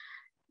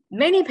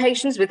 Many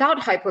patients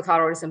without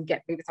hypothyroidism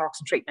get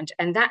levothyroxine treatment,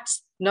 and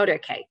that's not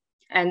okay.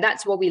 And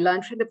that's what we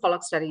learned from the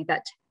Pollock study,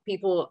 that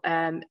people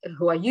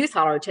who are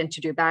euthyroid tend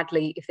to do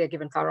badly if they're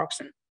given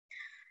thyroxine.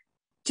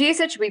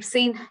 TSH we've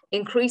seen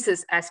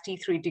increases as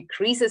T3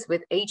 decreases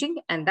with aging,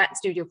 and that's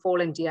due to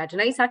fall in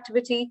deiodinase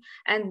activity,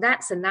 and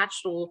that's a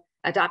natural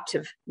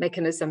adaptive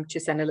mechanism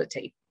to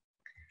senility.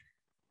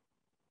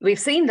 We've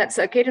seen that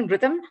circadian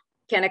rhythm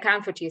can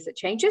account for TSH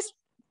changes.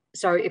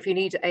 So if you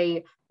need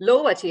a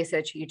lower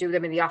TSH, you do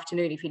them in the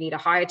afternoon. If you need a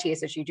higher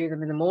TSH, you do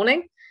them in the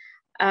morning.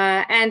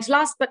 And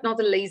last but not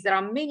the least, there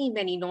are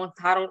many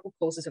non-thyroid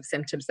causes of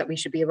symptoms that we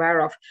should be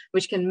aware of,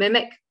 which can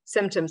mimic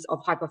symptoms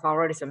of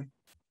hypothyroidism.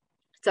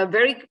 So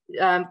very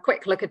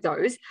quick look at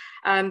those.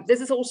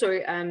 This is also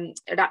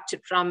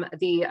adapted from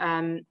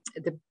the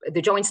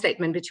joint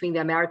statement between the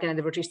American and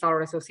the British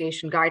Thyroid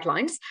Association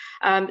guidelines.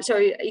 So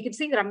you can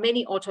see there are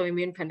many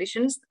autoimmune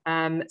conditions,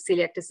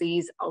 celiac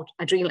disease,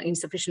 adrenal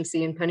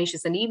insufficiency, and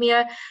pernicious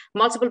anemia.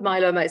 Multiple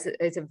myeloma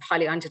is a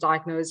highly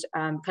underdiagnosed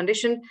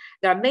condition.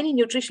 There are many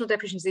nutritional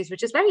deficiencies,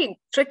 which is very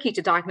tricky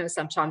to diagnose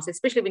sometimes,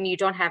 especially when you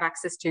don't have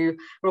access to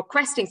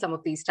requesting some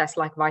of these tests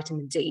like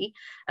vitamin D.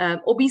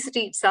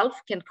 Obesity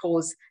itself can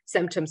cause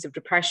symptoms of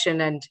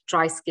depression and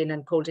dry skin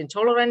and cold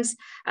intolerance.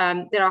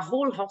 There are a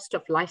whole host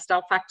of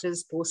lifestyle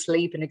factors, poor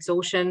sleep and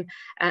exhaustion,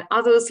 and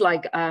others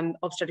like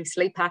obstructive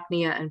sleep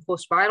apnea and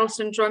post-viral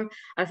syndrome.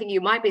 I think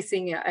you might be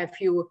seeing a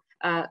few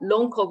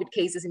long COVID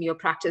cases in your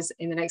practice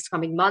in the next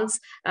coming months.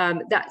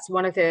 That's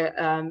one of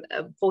the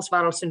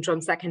post-viral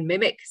syndromes that can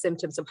mimic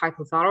symptoms of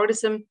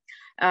hypothyroidism.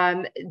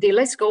 The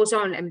list goes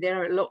on, and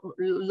there are a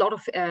lot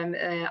of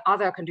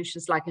other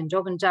conditions like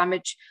endocrine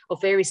damage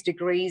of various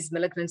degrees,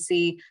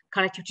 malignancy,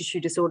 connective tissue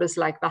disorders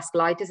like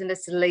vasculitis and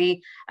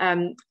SLE,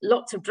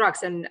 lots of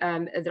drugs, and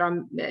there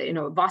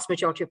are vast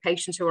majority of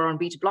patients who are on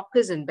beta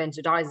blockers and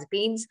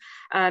benzodiazepines,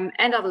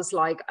 and others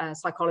like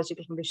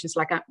psychological conditions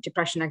like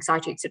depression,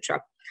 anxiety,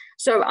 etc.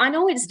 So I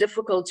know it's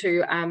difficult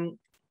to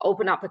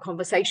open up a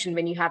conversation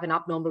when you have an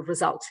abnormal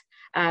result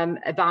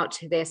about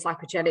their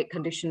psychogenic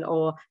condition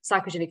or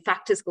psychogenic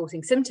factors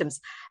causing symptoms.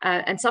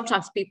 And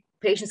sometimes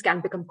patients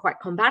can become quite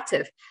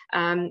combative,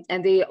 and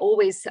they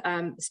always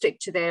stick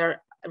to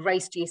their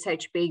raised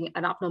TSH being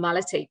an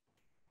abnormality.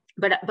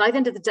 But by the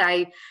end of the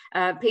day,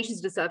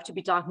 patients deserve to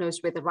be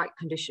diagnosed with the right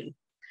condition.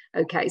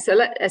 Okay,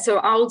 so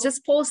I'll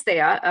just pause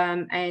there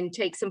and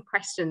take some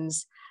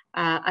questions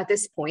at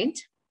this point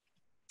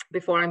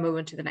before I move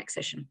on to the next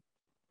session.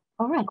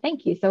 All right,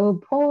 thank you. So we'll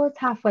pause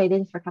halfway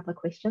then for a couple of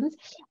questions.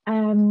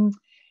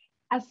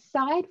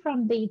 Aside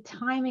from the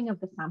timing of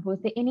the sample,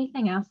 is there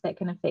anything else that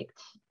can affect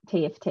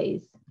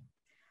TFTs?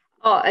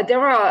 Oh, there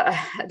are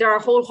a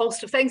whole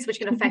host of things which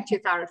can affect your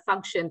thyroid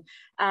function,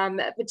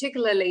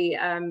 particularly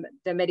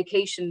the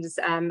medications.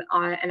 And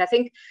I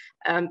think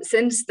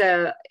since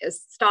the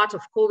start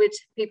of COVID,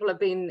 people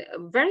have been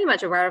very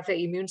much aware of their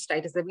immune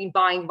status. They've been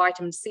buying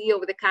vitamin C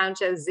over the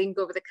counter, zinc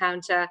over the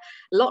counter,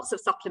 lots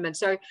of supplements.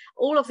 So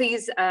all of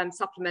these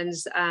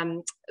supplements,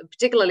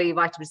 particularly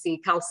vitamin C,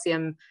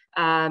 calcium,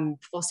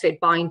 phosphate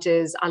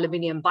binders,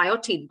 aluminium,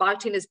 biotin.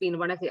 Biotin has been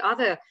one of the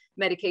other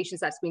medications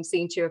that's been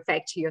seen to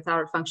affect your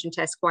thyroid function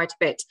test quite a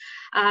bit.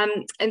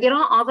 And there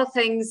are other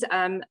things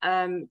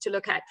to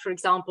look at, for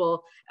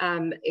example,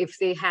 if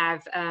they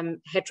have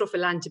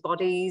heterophil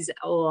antibodies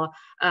or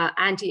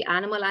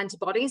anti-animal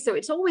antibodies. So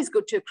it's always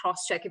good to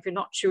cross-check if you're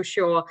not too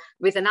sure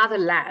with another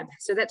lab.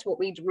 So that's what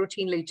we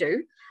routinely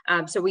do.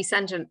 So we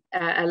send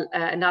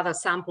another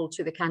sample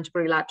to the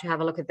Canterbury lab to have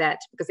a look at that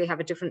because they have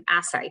a different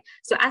assay.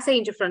 So assay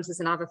indifference is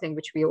another thing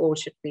which we all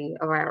should be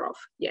aware of.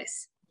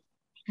 Yes.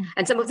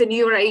 And some of the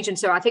newer agents,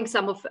 so I think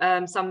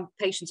some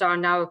patients are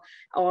now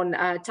on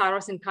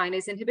tyrosine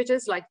kinase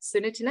inhibitors like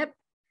sunitinib,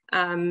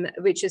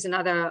 which is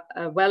another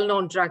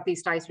well-known drug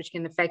these days which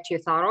can affect your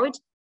thyroid.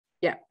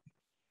 Yeah.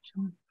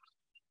 Sure.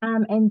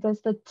 And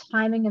does the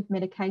timing of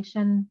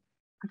medication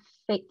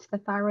affect the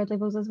thyroid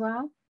levels as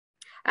well?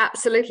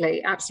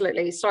 Absolutely,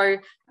 absolutely. So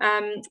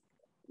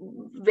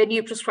when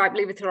you prescribe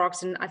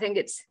levothyroxine, I think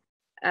it's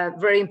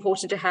very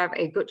important to have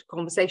a good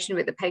conversation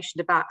with the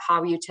patient about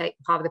how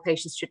the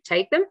patients should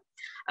take them.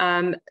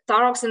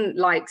 Thyroxine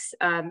likes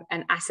an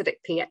acidic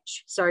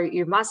pH, so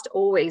you must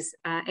always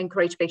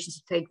encourage patients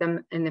to take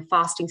them in a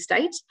fasting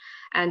state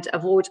and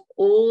avoid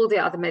all the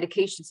other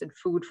medications and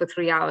food for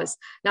 3 hours.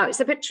 Now, it's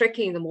a bit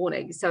tricky in the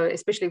morning, so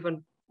especially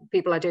when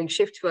people are doing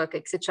shift work,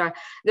 etc.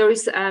 There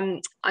is,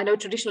 I know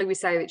traditionally we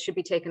say it should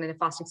be taken in a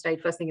fasting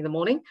state first thing in the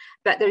morning,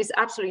 but there is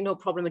absolutely no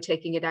problem with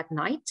taking it at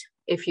night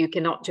if you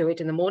cannot do it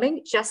in the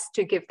morning, just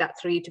to give that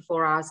 3 to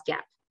 4 hours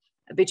gap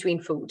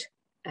between food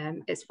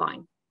is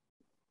fine.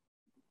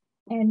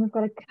 And we've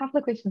got a couple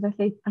of questions. I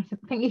think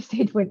you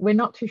said we're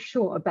not too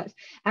sure, but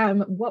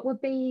what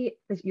would be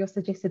your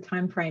suggested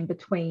time frame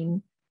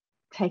between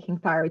taking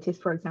thyroid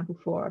tests, for example,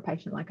 for a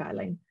patient like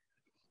Eileen?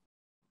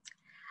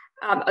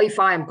 If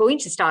I am going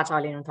to start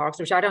Eileen on thyroxine,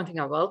 which I don't think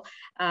I will.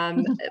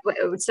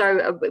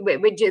 So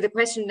the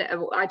question,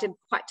 I didn't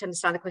quite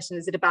understand the question.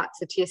 Is it about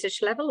the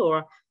TSH level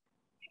or?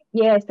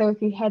 Yeah, so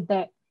if you had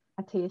that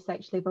a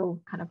TSH level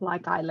kind of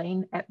like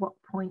Eileen, at what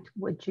point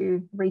would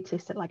you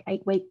retest it, like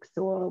 8 weeks,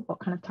 or what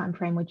kind of time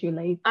frame would you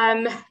leave?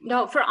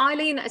 No, for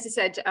Eileen, as I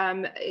said,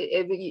 I'm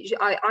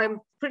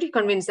pretty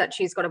convinced that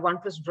she's got a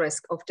 1%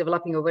 risk of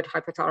developing overt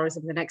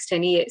hypothyroidism in the next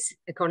 10 years,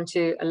 according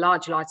to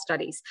large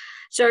studies.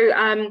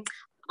 So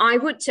I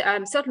would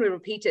certainly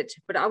repeat it,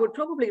 but I would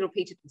probably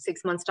repeat it in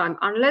 6 months' time,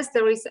 unless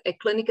there is a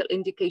clinical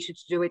indication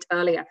to do it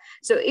earlier.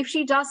 So if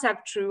she does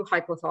have true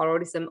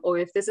hypothyroidism, or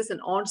if this is an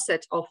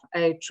onset of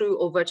a true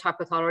overt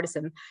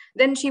hypothyroidism,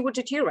 then she would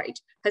deteriorate.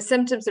 Her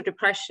symptoms of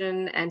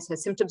depression and her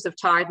symptoms of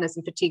tiredness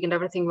and fatigue and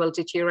everything will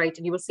deteriorate,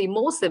 and you will see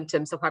more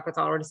symptoms of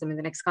hypothyroidism in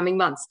the next coming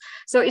months.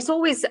 So it's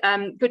always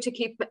good to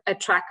keep a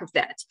track of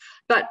that.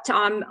 But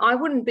I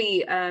wouldn't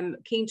be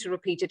keen to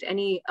repeat it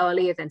any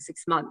earlier than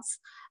 6 months.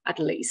 At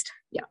least,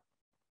 yeah.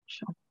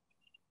 Sure.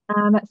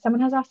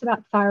 Someone has asked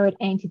about thyroid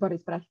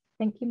antibodies, but I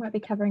think you might be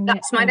covering that.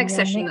 That's my next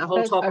session, a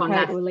whole talk on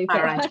that. We'll leave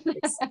thyroid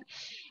antibodies.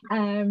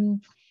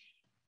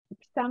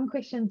 Some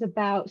questions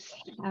about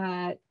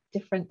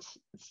different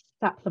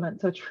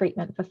supplements or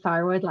treatment for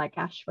thyroid, like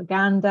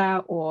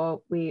ashwagandha,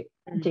 or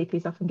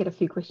GPs often get a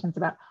few questions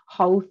about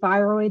whole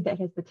thyroid that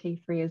has the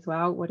T3 as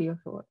well. What are your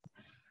thoughts?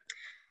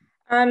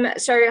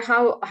 So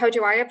how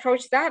do I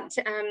approach that?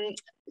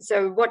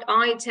 So what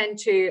I tend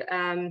to,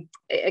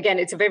 again,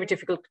 it's a very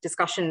difficult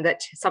discussion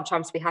that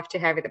sometimes we have to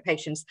have with the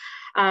patients.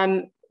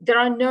 There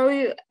are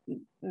no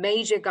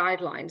major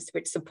guidelines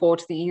which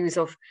support the use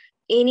of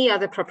any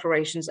other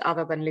preparations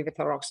other than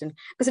levothyroxine,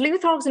 because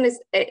levothyroxine is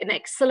an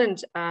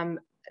excellent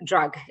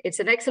drug. It's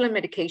an excellent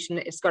medication.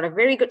 It's got a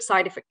very good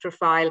side effect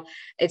profile.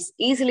 It's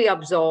easily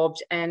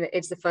absorbed, and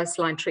it's the first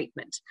line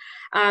treatment.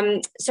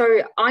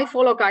 So I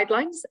follow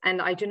guidelines,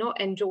 and I do not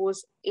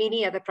endorse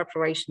any other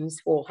preparations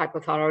for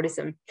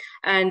hypothyroidism.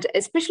 And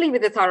especially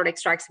with the thyroid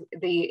extracts,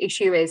 the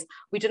issue is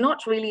we do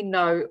not really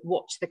know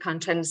what the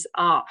contents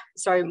are.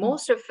 So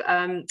most of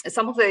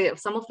some of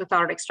the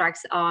thyroid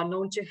extracts are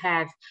known to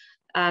have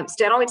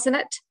steroids in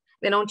it,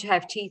 They're known to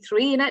have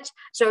T3 in it.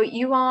 So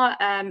you are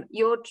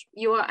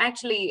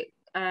actually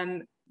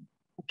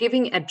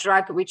giving a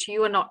drug which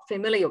you are not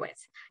familiar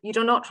with. You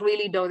do not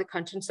really know the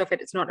contents of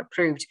it. It's not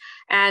approved.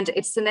 And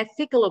it's an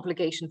ethical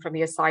obligation from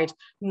your side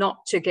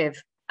not to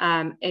give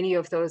any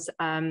of those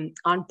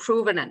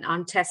unproven and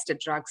untested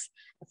drugs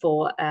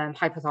for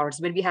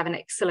hypothyroidism. But we have an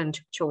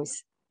excellent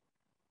choice.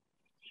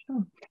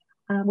 Sure.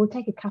 We'll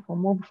take a couple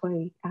more before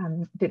we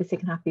do the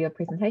second half of your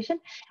presentation.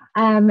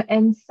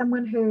 And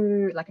someone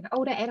who, like an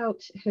older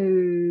adult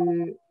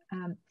who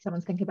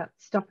someone's thinking about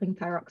stopping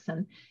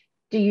thyroxine,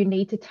 do you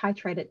need to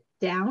titrate it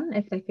down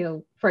if they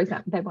feel, for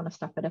example, they want to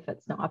stop it if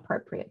it's not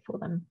appropriate for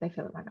them, they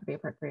feel it might not be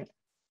appropriate?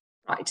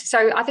 Right.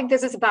 So I think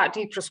this is about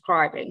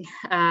deprescribing.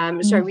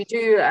 So we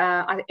do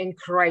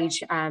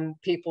encourage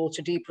people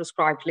to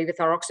deprescribe.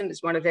 Levothyroxine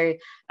is one of the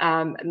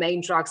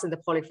main drugs in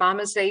the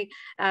polypharmacy.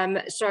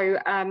 So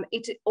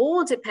it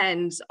all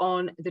depends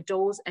on the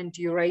dose and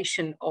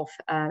duration of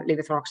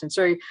levothyroxine.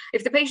 So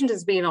if the patient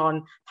has been on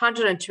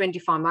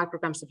 125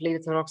 micrograms of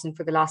levothyroxine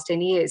for the last 10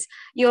 years,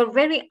 you're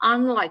very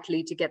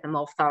unlikely to get them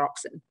off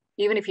thyroxine,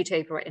 even if you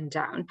taper it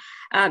down,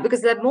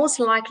 because they most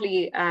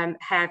likely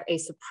have a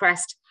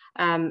suppressed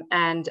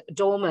and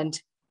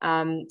dormant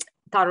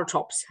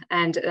thyrotropes,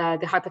 and the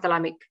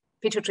hypothalamic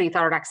pituitary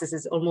thyroid axis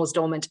is almost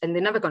dormant, and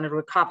they're never going to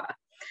recover.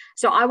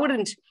 So I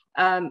wouldn't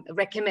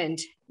recommend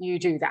you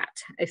do that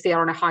if they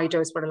are on a high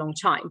dose for a long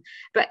time.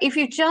 But if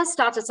you just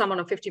started someone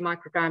on 50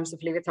 micrograms of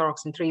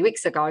levothyroxine 3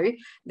 weeks ago,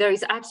 there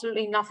is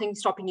absolutely nothing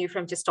stopping you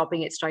from just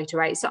stopping it straight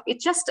away. So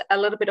it's just a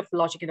little bit of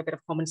logic and a bit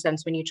of common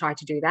sense when you try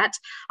to do that.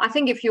 I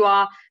think if you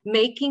are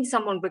making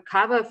someone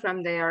recover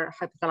from their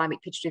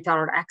hypothalamic pituitary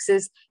thyroid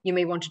axis, you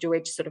may want to do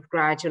it sort of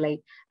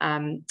gradually,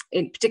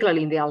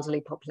 particularly in the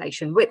elderly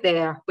population, with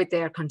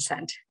their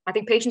consent. I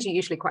think patients are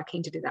usually quite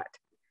keen to do that.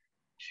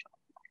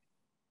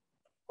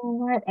 All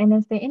right. And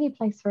is there any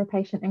place for a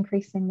patient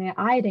increasing their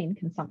iodine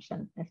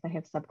consumption if they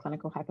have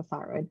subclinical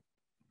hypothyroid?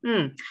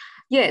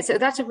 Yeah, so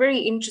that's a very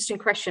interesting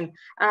question.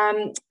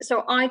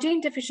 So iodine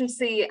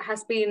deficiency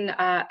has been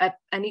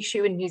an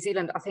issue in New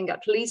Zealand, I think,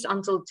 at least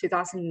until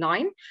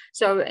 2009.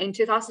 So in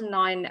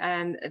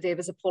 2009, there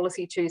was a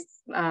policy to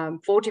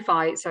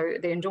fortify, so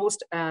they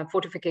endorsed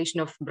fortification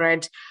of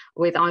bread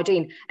with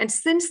iodine. And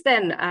since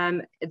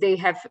then, they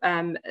have,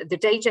 the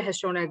data has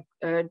shown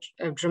a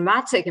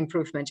dramatic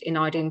improvement in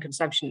iodine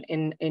consumption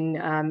in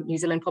New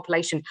Zealand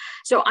population.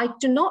 So I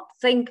do not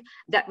think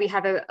that we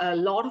have a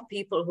lot of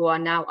people who are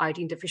now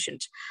iodine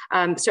deficient.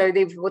 So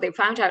what they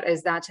found out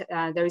is that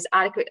there is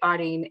adequate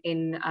iodine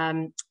in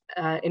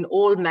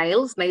all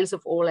males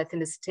of all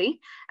ethnicity,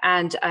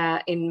 and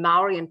in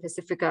Maori and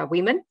Pacifica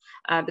women.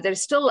 But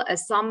there's still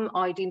some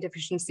iodine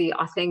deficiency,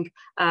 I think,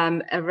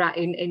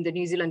 in the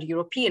New Zealand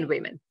European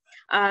women.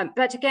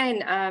 But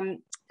again,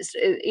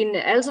 in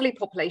the elderly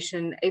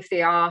population, if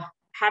they are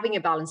having a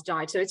balanced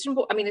diet. So it's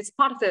important. I mean, it's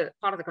part of the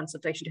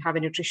consultation to have a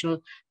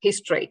nutritional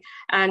history.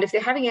 And if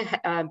they're having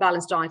a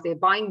balanced diet, they're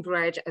buying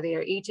bread,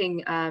 they're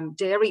eating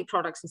dairy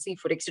products and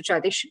seafood,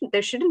 etc.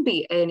 There shouldn't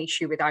be an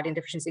issue with iodine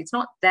deficiency. It's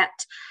not that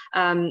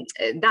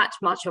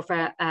much of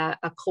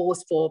a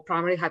cause for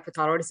primary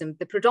hypothyroidism.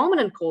 The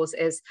predominant cause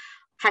is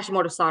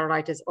Hashimoto's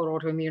thyroiditis or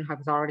autoimmune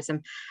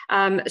hypothyroidism.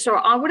 So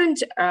I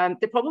wouldn't,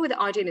 the problem with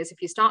the iodine is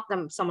if you start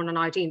someone on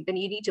iodine, then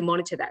you need to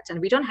monitor that. And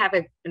we don't have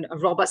a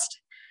robust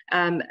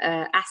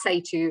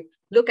assay to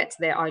look at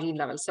their iodine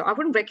levels. So I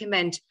wouldn't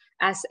recommend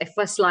as a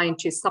first line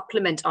to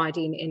supplement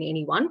iodine in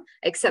anyone,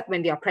 except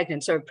when they are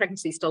pregnant. So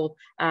pregnancy still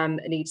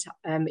needs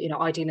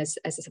iodine as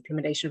a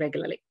supplementation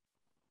regularly.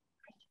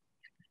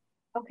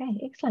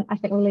 Okay, excellent. I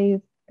think we'll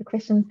leave the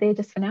questions there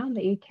just for now and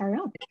let you carry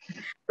on.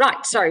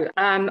 Right, so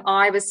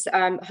I was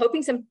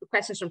hoping some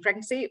questions from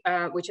pregnancy,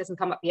 which hasn't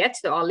come up yet,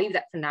 so I'll leave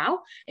that for now,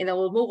 and then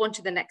we'll move on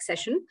to the next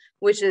session,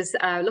 which is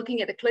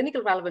looking at the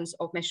clinical relevance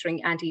of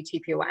measuring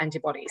anti-TPO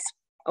antibodies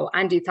or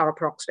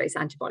anti-thyroperoxidase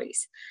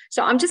antibodies.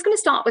 So I'm just going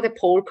to start with a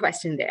poll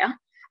question there.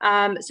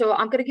 So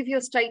I'm going to give you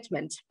a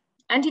statement.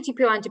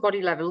 Anti-TPO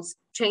antibody levels,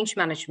 change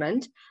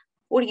management.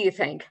 What do you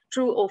think?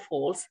 True or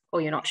false,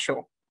 or you're not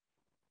sure?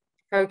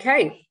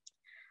 Okay.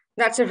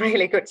 That's a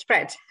really good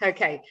spread.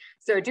 Okay,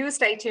 so do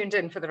stay tuned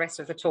in for the rest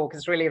of the talk.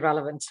 It's really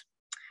relevant.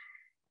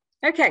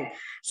 Okay,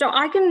 so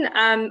I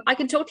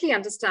can totally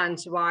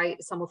understand why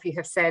some of you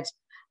have said,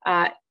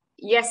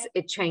 yes,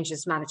 it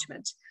changes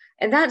management.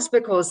 And that's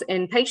because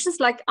in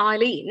patients like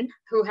Eileen,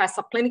 who has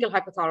subclinical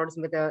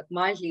hypothyroidism with a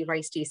mildly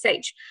raised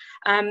TSH,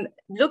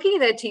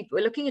 looking at your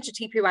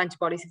TPO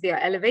antibodies, if they are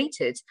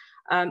elevated,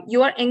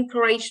 you are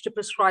encouraged to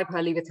prescribe her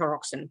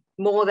levothyroxine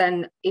more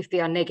than if they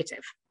are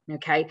negative.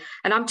 Okay,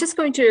 and I'm just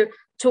going to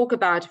talk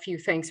about a few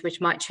things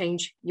which might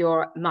change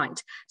your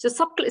mind. So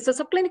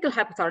subclinical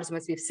hypothyroidism,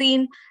 as we've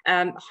seen,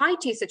 high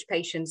TSH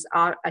patients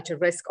are at a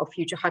risk of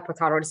future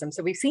hypothyroidism.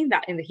 So we've seen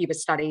that in the HEBA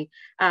study,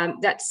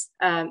 that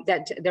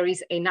there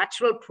is a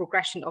natural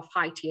progression of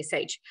high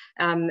TSH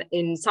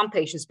in some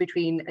patients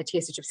between a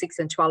TSH of 6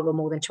 and 12 or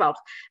more than 12.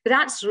 But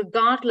that's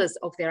regardless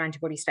of their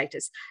antibody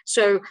status.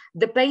 So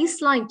the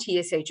baseline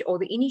TSH or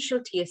the initial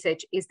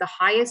TSH is the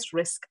highest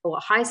risk or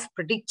highest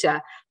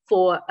predictor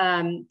for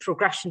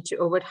progression to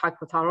overt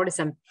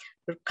hypothyroidism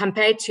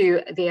compared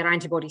to their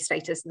antibody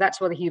status.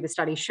 That's what the Huber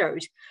study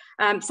showed.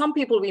 Some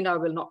people we know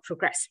will not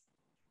progress.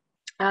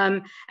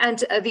 And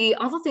the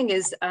other thing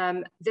is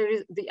there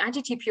is the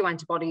anti-TPO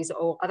antibodies,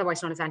 or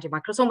otherwise known as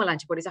antimicrosomal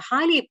antibodies, are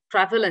highly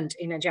prevalent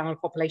in a general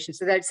population.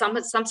 So there's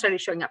some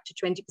studies showing up to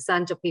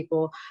 20% of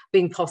people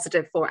being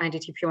positive for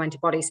anti-TPO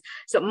antibodies.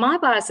 So my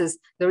bias is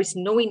there is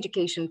no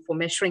indication for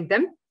measuring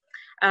them.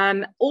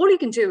 All you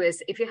can do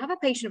is, if you have a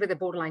patient with a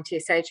borderline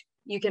TSH,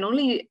 you can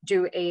only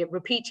do a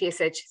repeat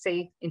TSH,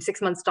 say in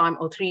 6 months' time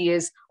or 3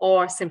 years,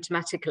 or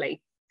symptomatically.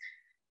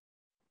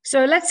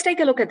 So let's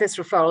take a look at this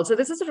referral. So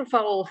this is a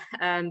referral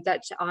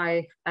that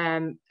I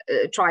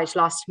tried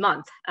last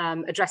month,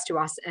 addressed to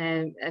us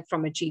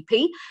from a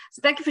GP.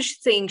 So thank you for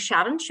seeing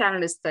Sharon.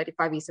 Sharon is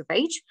 35 years of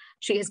age.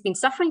 She has been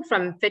suffering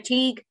from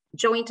fatigue,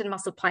 joint and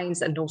muscle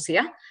pains, and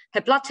nausea. Her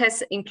blood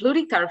tests,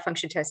 including thyroid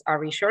function tests, are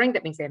reassuring.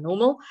 That means they're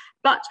normal,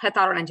 but her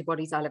thyroid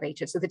antibodies are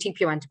elevated. So the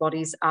TPO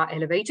antibodies are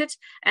elevated,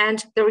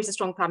 and there is a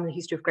strong family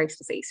history of Graves'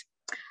 disease.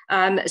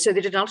 So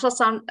they did an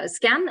ultrasound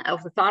scan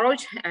of the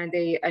thyroid, and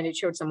it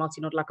showed some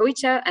multinodular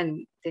goiter,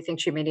 and they think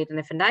she may need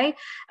an FNA.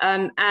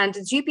 And the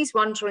GP is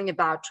wondering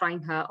about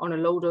trying her on a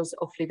low dose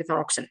of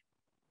levothyroxine.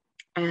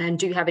 And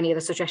do you have any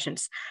other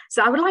suggestions?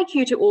 So I would like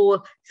you to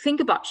all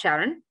think about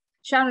Sharon.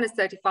 Sharon is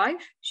 35.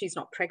 She's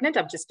not pregnant.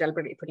 I'm just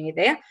deliberately putting it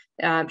there.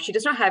 She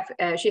does not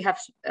have, she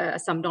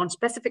has some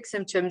non-specific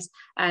symptoms,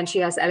 and she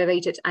has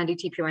elevated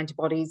anti-TPO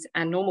antibodies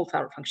and normal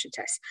thyroid function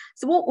tests.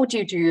 So what would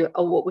you do,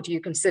 or what would you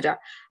consider?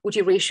 Would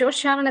you reassure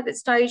Sharon at this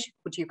stage?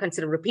 Would you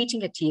consider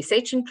repeating her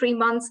TSH in 3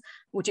 months?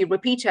 Would you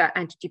repeat her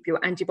anti-TPO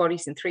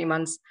antibodies in 3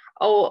 months?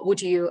 Or would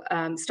you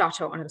start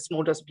her on a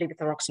small dose of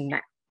levothyroxine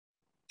now?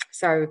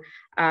 So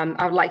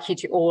I would like you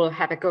to all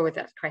have a go with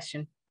that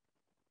question.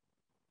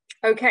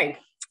 Okay.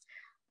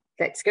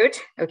 That's good.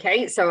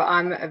 Okay, so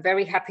I'm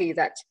very happy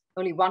that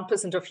only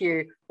 1% of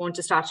you want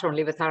to start on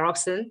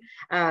levothyroxine.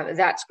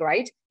 That's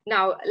great.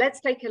 Now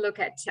let's take a look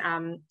at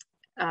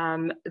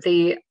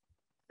the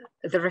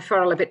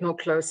referral a bit more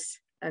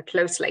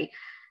closely.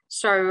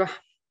 So,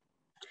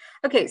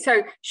 okay,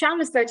 so Sharon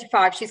is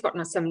 35. She's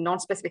got some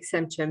non-specific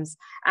symptoms,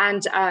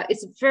 and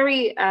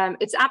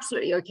it's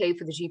absolutely okay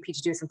for the GP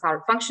to do some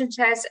thyroid function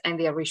tests, and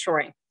they are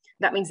reassuring.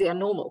 That means they are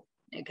normal.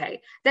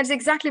 Okay, that's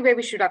exactly where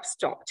we should have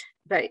stopped,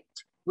 but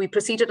we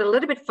proceeded a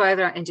little bit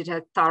further into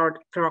the thyroid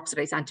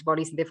peroxidase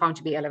antibodies, and they found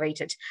to be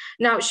elevated.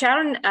 Now,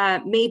 Sharon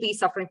may be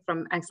suffering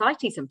from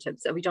anxiety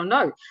symptoms, we don't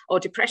know, or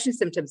depression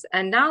symptoms.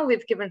 And now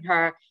we've given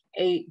her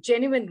a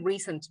genuine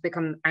reason to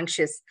become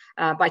anxious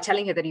by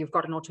telling her that you've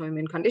got an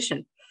autoimmune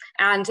condition.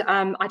 And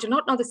I do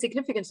not know the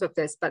significance of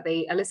this, but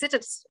they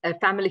elicited a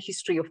family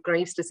history of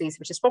Graves' disease,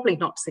 which is probably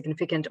not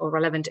significant or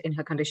relevant in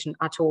her condition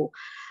at all.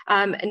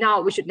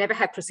 Now, we should never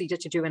have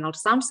proceeded to do an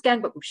ultrasound scan,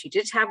 but she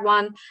did have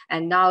one.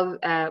 And now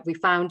we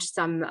found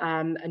some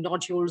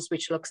nodules,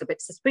 which looks a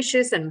bit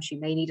suspicious, and she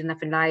may need an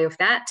FNA of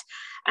that.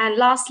 And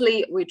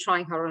lastly, we're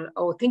trying her,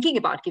 or thinking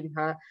about giving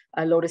her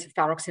a low dose of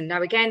thyroxine.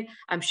 Now, again,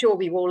 I'm sure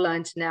we've all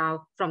learned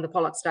now from the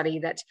Pollard study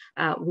that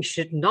we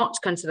should not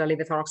consider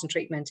levothyroxine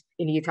treatment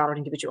in euthyroid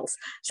individuals.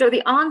 So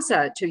the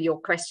answer to your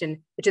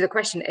question, to the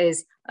question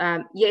is,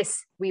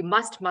 yes, we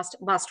must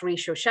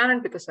reassure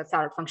Sharon because her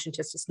thyroid function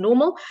test is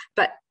normal,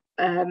 but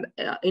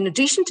in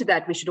addition to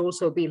that, we should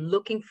also be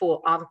looking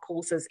for other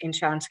causes in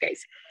Sharon's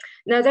case.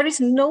 Now, there is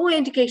no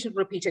indication for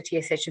repeated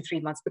TSH in 3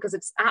 months because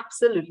it's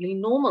absolutely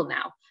normal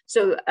now.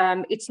 So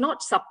it's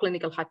not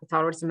subclinical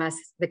hypothyroidism as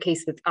the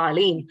case with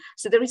Eileen.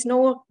 So there is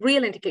no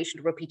real indication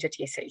of repeated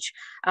TSH.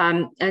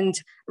 And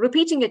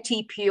repeating a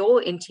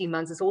TPO in 3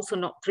 months is also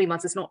not 3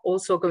 months is not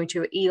also going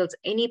to yield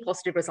any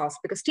positive results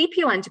because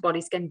TPO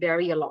antibodies can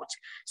vary a lot.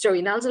 So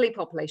in elderly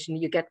population,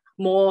 you get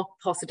more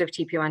positive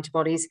TPO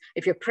antibodies.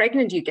 If you're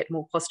pregnant, you get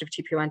more positive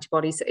TPO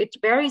antibodies. So it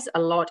varies a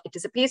lot. It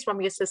disappears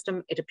from your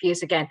system. It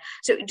appears again.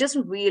 So it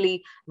doesn't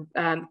really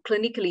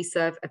clinically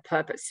serve a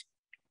purpose.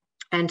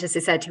 And as I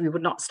said, we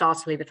would not start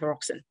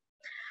levothyroxine.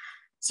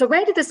 So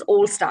where did this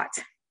all start?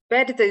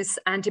 Where did these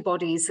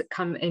antibodies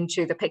come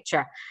into the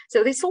picture?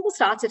 So this all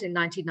started in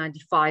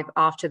 1995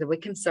 after the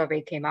Wickham survey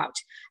came out.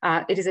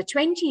 It is a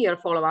 20-year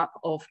follow-up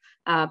of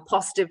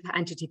positive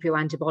anti-TPO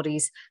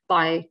antibodies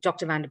by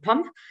Dr. Van der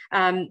Pump.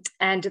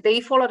 And they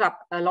followed up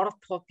a lot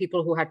of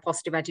people who had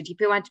positive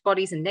anti-TPO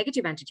antibodies and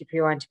negative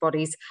anti-TPO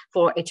antibodies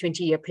for a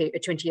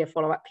 20-year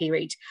follow-up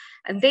period.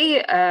 And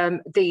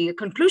the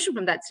conclusion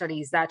from that study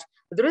is that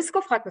the risk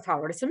of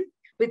hypothyroidism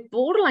with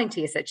borderline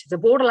TSH, the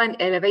borderline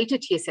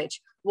elevated TSH,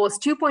 was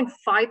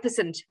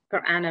 2.5% per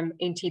annum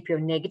in TPO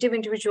negative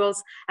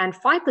individuals and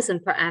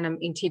 5% per annum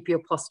in TPO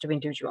positive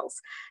individuals.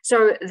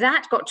 So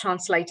that got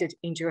translated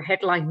into a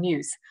headline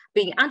news.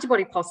 Being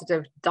antibody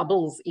positive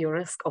doubles your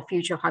risk of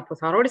future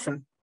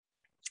hypothyroidism.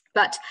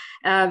 But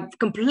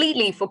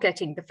completely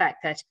forgetting the fact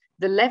that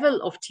the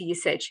level of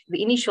TSH,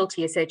 the initial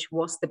TSH,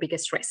 was the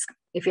biggest risk.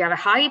 If you have a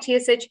high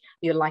TSH,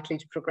 you're likely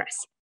to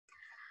progress.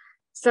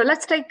 So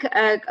let's take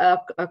a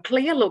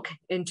clear look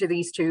into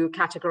these two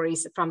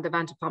categories from the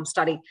Vanderpump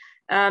study.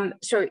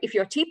 So if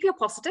you're TPO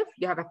positive,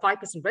 you have a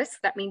 5% risk.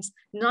 That means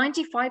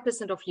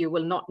 95% of you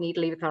will not need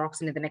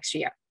levothyroxine in the next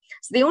year.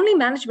 So the only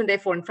management,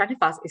 therefore, in front of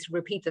us is to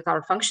repeat the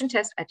thyroid function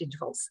test at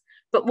intervals.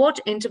 But what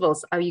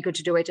intervals? Are you going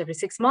to do it every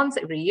 6 months,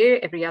 every year,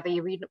 every other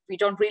year? We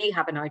don't really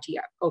have an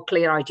idea or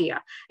clear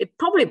idea. It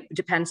probably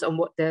depends on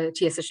what the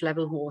TSH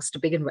level was to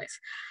begin with.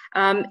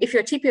 If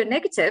you're TPO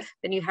negative,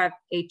 then you have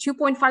a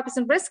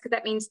 2.5% risk.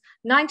 That means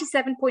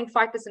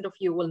 97.5% of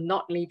you will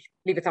not need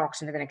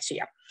levothyroxine in the next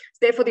year. So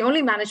therefore, the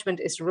only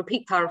management is to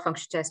repeat thyroid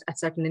function test at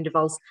certain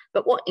intervals.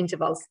 But what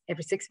intervals?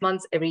 Every 6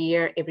 months, every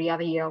year, every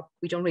other year?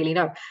 We don't really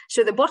know.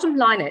 So the bottom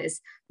line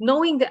is,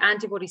 knowing the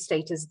antibody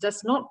status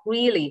does not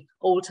really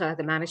alter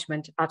the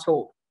management at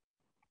all.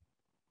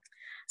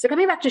 So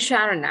coming back to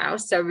Sharon now,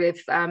 so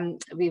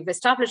we've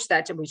established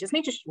that we just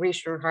need to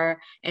reassure her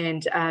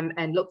and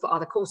look for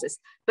other causes.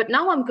 But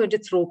now I'm going to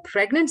throw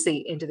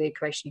pregnancy into the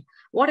equation.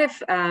 What if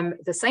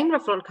the same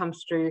referral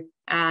comes through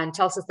and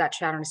tells us that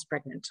Sharon is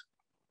pregnant?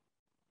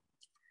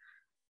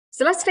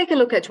 So let's take a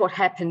look at what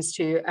happens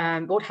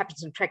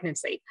in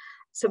pregnancy.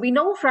 So we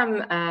know from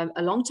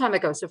a long time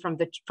ago, so from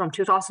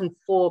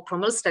 2004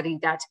 PROMIL study,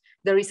 that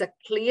there is a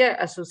clear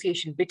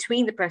association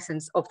between the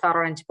presence of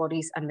thyroid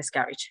antibodies and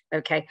miscarriage.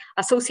 Okay,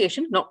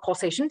 association, not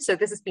causation. So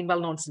this has been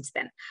well known since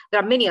then. There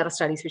are many other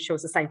studies which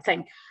shows the same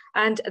thing.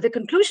 And the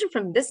conclusion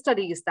from this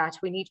study is that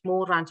we need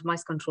more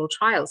randomized controlled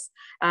trials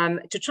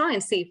to try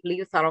and see if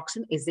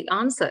levothyroxine is the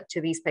answer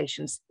to these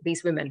patients,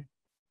 these women.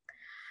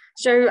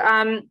 So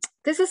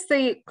this is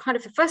the kind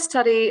of the first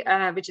study,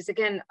 which is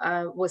again,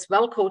 was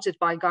well quoted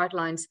by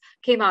guidelines,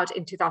 came out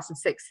in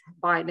 2006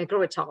 by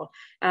Negro et al.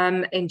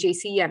 In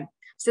JCEM.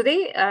 So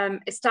they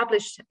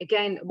established,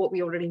 again, what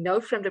we already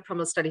know from the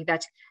PROMIL study,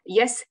 that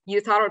yes,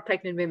 euthyroid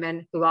pregnant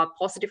women who are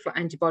positive for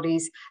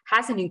antibodies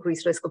has an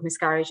increased risk of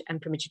miscarriage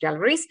and premature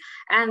deliveries.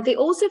 And they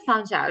also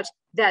found out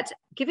that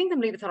giving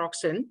them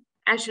levothyroxine,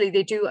 actually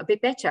they do a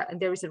bit better, and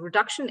there is a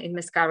reduction in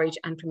miscarriage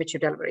and premature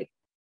delivery.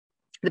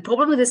 The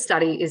problem with this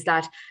study is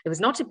that it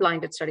was not a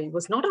blinded study. It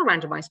was not a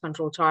randomized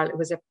control trial.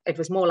 It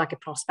was more like a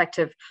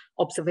prospective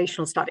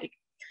observational study.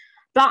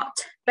 But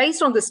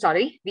based on the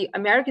study, the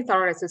American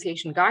Thyroid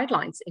Association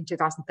guidelines in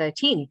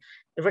 2013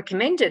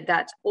 recommended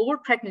that all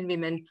pregnant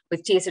women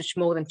with TSH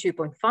more than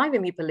 2.5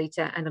 mg per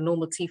liter and a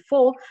normal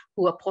T4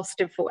 who are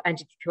positive for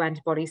anti-TPO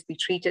antibodies be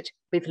treated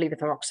with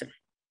levothyroxine.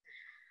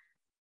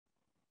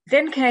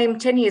 Then came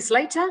 10 years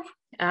later,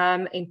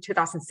 in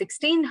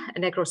 2016, a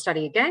Negro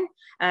study again,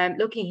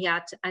 looking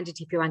at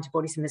anti-TPO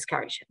antibodies and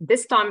miscarriage.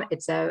 This time,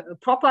 it's a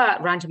proper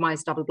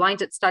randomized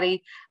double-blinded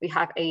study. We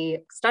have a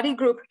study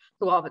group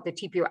who are the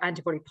TPO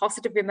antibody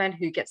positive women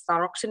who get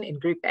thyroxine in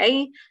group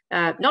A,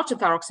 not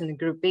thyroxine in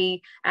group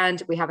B,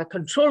 and we have a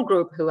control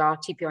group who are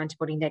TPO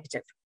antibody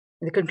negative.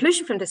 And the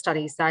conclusion from the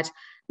study is that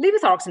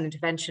levothyroxine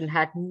intervention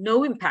had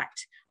no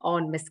impact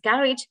on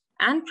miscarriage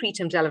and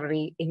preterm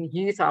delivery in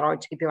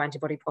euthyroid TPO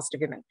antibody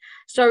positive women.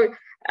 So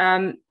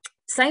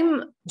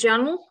same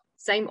journal,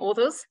 same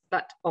authors,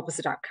 but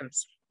opposite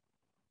outcomes.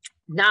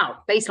 Now,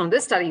 based on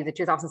this study, the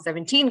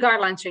 2017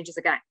 guidelines changes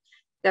again.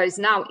 There is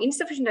now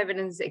insufficient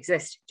evidence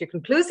exists to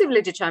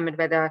conclusively determine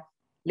whether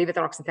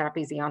levothyroxine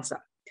therapy is the answer.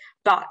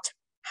 But,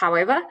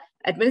 however,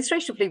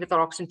 administration of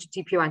levothyroxine to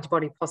TPO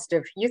antibody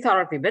positive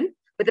euthyroid women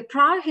with a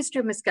prior history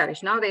of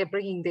miscarriage, now they are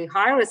bringing the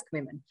higher risk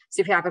women.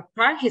 So if you have a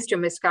prior history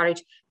of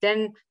miscarriage,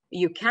 then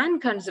you can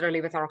consider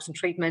levothyroxine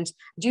treatment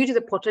due to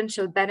the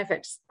potential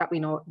benefits that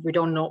we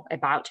don't know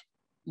about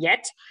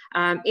yet,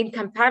 in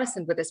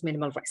comparison with this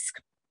minimal risk.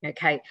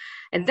 Okay,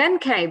 and then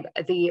came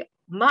the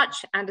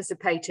much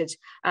anticipated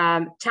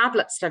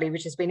tablet study,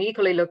 which has been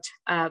equally looked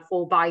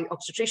for by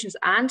obstetricians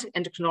and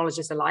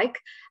endocrinologists alike.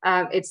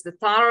 It's the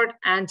thyroid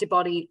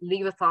antibody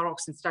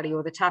levothyroxine study,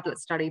 or the tablet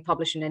study,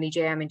 published in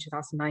NEJM in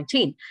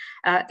 2019.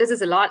 This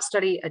is a large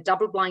study, a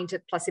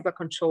double-blinded,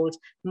 placebo-controlled,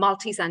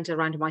 multi-center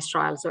randomized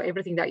trial. So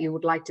everything that you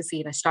would like to see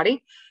in a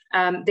study.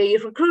 They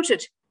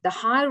recruited the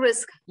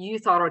high-risk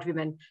euthyroid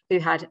women who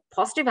had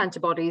positive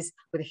antibodies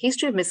with a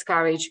history of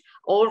miscarriage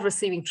or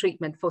receiving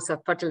treatment for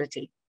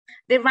fertility.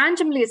 They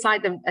randomly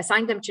assigned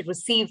them to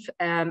receive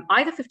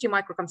either 50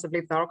 micrograms of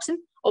levothyroxine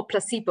or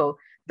placebo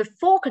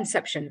before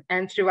conception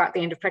and throughout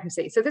the end of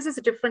pregnancy. So this is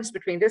the difference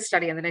between this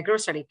study and the Negro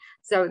study.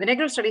 So the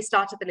Negro study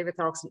started the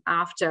levothyroxine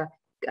after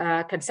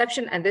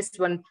conception, and this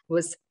one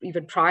was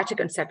even prior to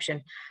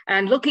conception.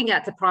 And looking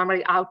at the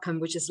primary outcome,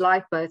 which is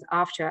live birth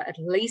after at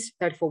least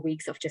 34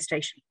 weeks of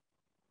gestation.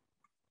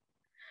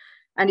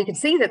 And you can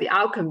see that the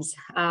outcomes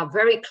are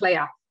very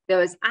clear.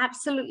 There is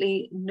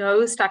absolutely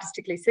no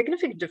statistically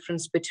significant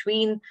difference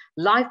between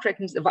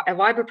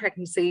viable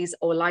pregnancies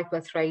or live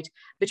birth rate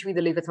between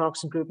the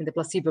levothyroxine group and the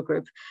placebo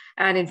group.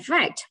 And in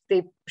fact,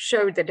 they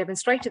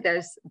demonstrated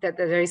that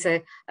there is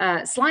a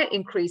slight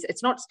increase.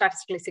 It's not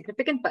statistically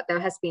significant, but there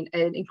has been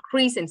an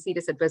increase in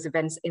serious adverse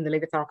events in the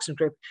levothyroxine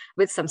group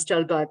with some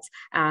stillbirths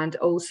and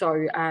also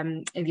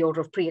in the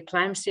order of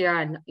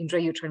preeclampsia and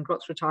intrauterine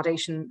growth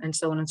retardation and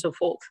so on and so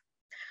forth.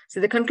 So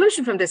the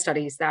conclusion from this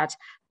study is that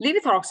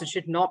levothyroxine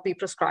should not be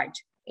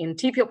prescribed in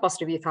TPO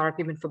positive euthyroid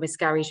women for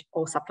miscarriage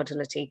or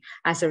subfertility,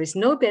 as there is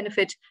no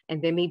benefit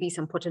and there may be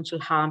some potential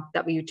harm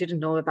that we didn't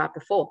know about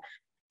before.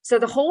 So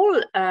the whole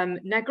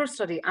NEGRO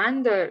study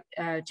and the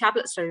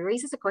tablet study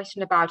raises a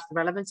question about the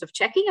relevance of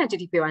checking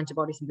anti-TPO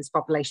antibodies in this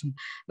population,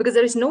 because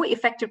there is no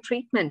effective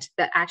treatment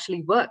that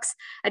actually works.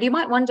 And you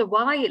might wonder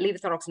why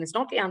levothyroxine is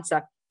not the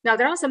answer. Now,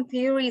 there are some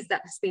theories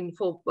that has been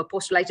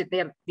postulated.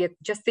 They're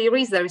just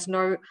theories. There is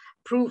no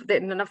proof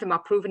that none of them are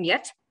proven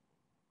yet.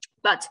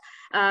 But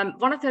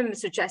one of them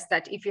suggests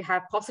that if you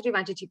have positive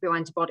anti-TPO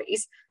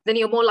antibodies, then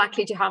you're more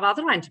likely to have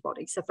other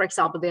antibodies. So for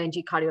example, the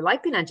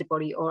anti-cardiolipin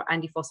antibody or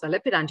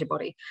anti-phospholipid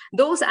antibody,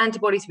 those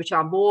antibodies which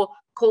are more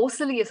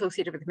causally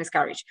associated with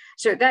miscarriage.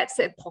 So that's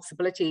a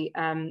possibility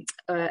and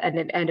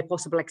a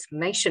possible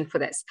explanation for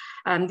this.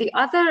 The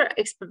other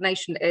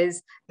explanation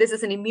is this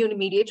is an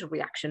immune-mediated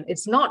reaction.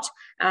 It's not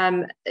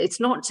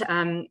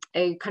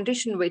a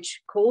condition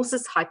which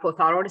causes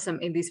hypothyroidism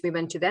in these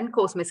women to then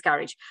cause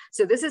miscarriage.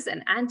 So this is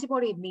an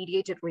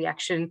antibody-mediated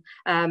reaction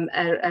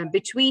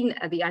between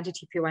the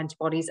anti-TPO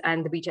antibodies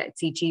and the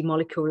beta-HCG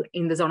molecule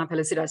in the zona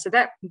pellucida. So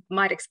that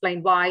might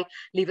explain why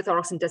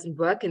levothyroxine doesn't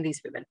work in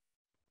these women.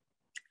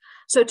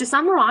 So to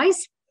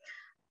summarize,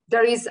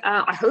 there is,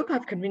 I hope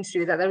I've convinced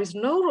you that there is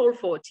no role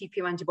for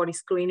TPO antibody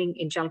screening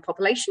in general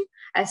population,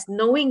 as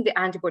knowing the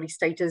antibody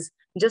status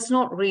does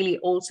not really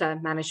alter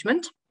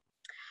management.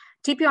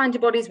 TPO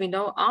antibodies we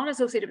know are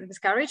associated with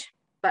miscarriage,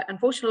 but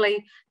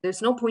unfortunately,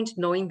 there's no point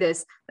knowing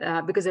this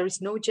because there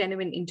is no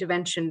genuine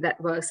intervention that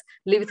works.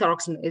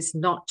 Levothyroxine is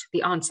not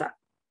the answer.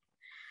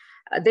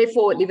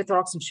 Therefore,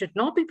 levothyroxine should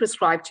not be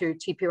prescribed to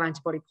TPO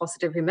antibody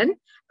positive women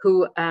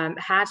who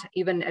had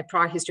even a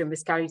prior history of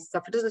miscarriage or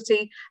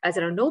subfertility, as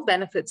there are no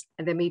benefits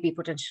and there may be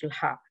potential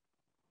harm.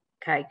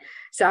 Okay,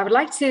 so I would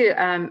like to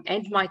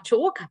end my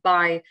talk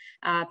by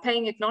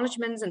paying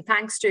acknowledgements and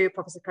thanks to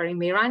Professor Karim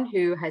Miran,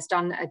 who has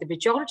done the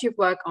majority of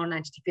work on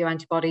anti-TPO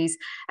antibodies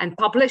and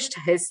published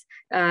his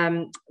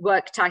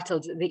work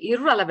titled The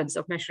Irrelevance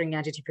of Measuring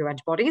Anti-TPO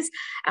Antibodies.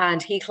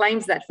 And he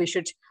claims that we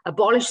should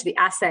abolish the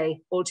assay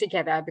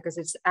altogether because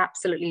it's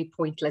absolutely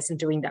pointless in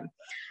doing them.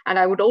 And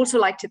I would also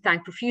like to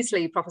thank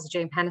profusely Professor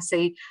James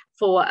Hennessy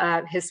for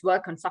his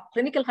work on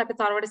subclinical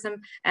hypothyroidism,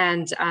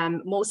 and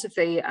most of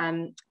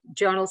the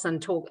journals and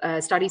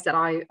studies that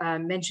I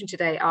mentioned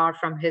today are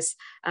from his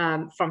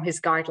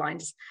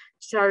guidelines.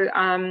 So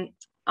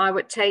I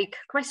would take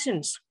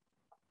questions.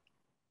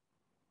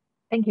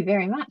 Thank you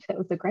very much. That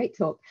was a great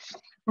talk.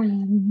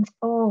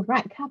 All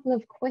right, couple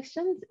of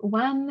questions.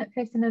 One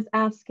person is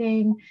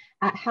asking,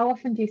 how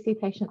often do you see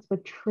patients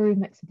with true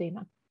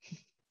myxedema?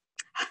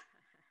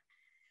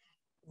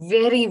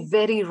 Very,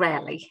 very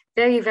rarely,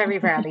 very, very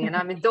rarely. And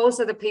I mean, those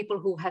are the people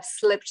who have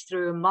slipped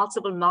through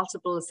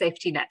multiple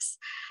safety nets.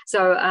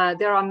 So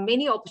there are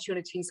many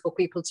opportunities for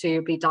people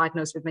to be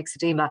diagnosed with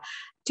myxedema.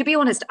 To be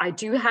honest, I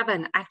do have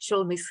an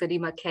actual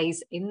myxedema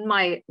case in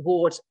my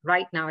ward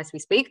right now as we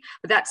speak,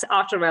 but that's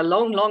after a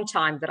long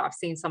time that I've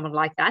seen someone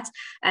like that.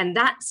 And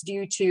that's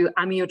due to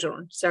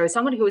amiodarone. So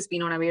someone who has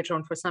been on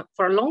amiodarone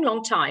for a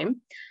long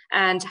time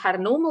and had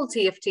a normal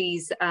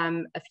TFTs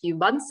a few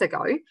months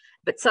ago,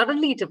 but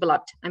suddenly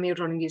developed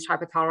amiodarone-induced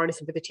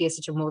hypothyroidism with a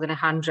TSH of more than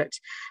 100.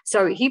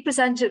 So he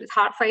presented with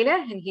heart failure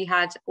and he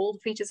had all the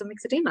features of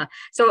myxedema.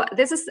 So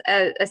this is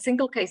a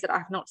single case that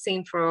I've not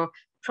seen for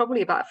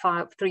probably about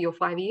 3 or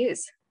 5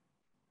 years.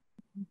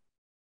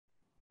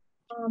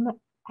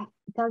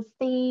 Does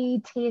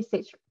the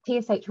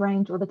TSH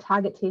range or the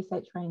target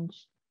TSH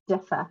range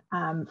differ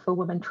for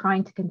women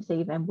trying to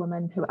conceive and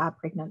women who are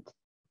pregnant?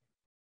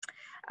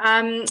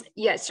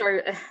 Yeah,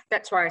 so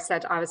that's why I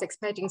said I was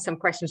expecting some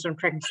questions on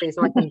pregnancy,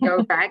 so I can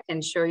go back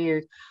and show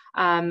you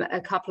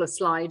a couple of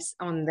slides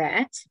on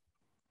that.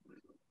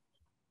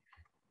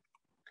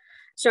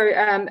 So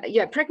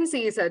yeah,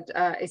 pregnancy is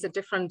a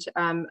different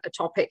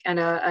topic and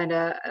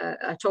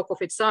a talk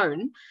of its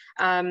own.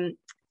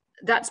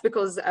 That's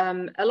because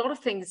a lot of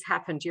things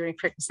happen during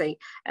pregnancy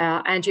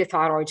and your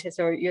thyroid.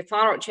 So your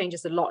thyroid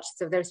changes a lot.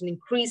 So there's an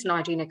increase in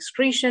iodine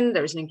excretion,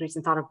 there is an increase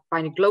in thyroid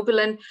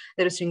globulin,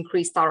 there is an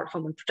increased thyroid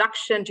hormone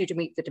production to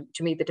meet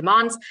the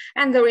demands,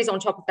 and there is on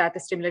top of that the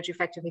stimulatory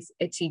effect of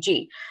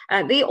HCG.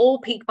 They all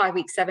peak by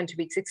week 7 to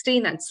week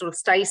 16 and sort of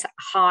stays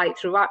high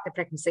throughout the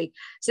pregnancy.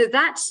 So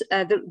that's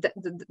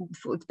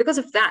because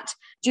of that,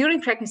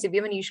 during pregnancy,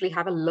 women usually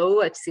have a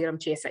lower serum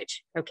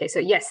TSH. Okay, so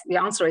yes, the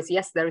answer is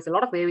yes, there is a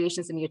lot of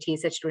variations in your TSH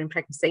during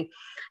pregnancy,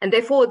 and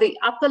therefore the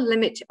upper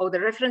limit or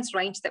the reference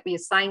range that we are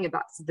saying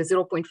about the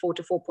 0.4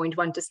 to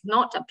 4.1 does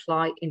not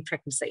apply in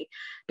pregnancy,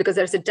 because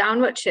there's a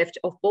downward shift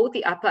of both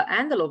the upper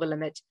and the lower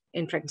limit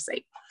in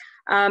pregnancy.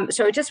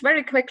 So just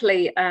very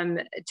quickly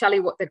tell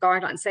you what the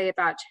guidelines say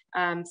about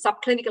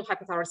subclinical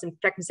hypothyroidism in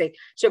pregnancy.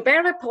 So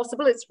wherever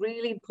possible, it's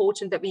really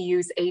important that we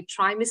use a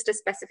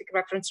trimester-specific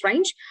reference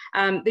range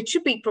that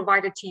should be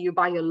provided to you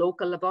by your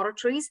local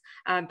laboratories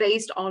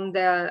based on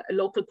the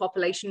local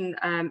population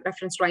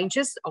reference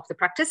ranges of the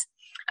practice.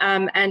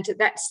 And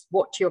that's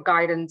what your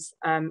guidance,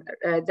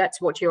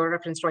 that's what your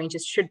reference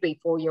ranges should be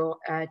for your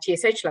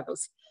TSH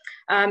levels.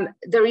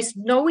 There is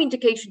no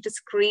indication to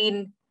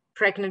screen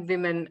pregnant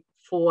women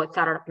for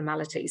thyroid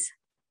abnormalities.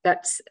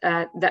 That's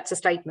a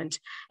statement,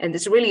 and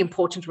it's really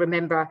important to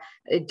remember.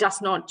 It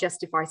does not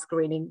justify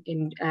screening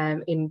in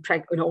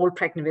all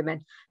pregnant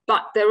women,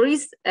 but there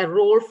is a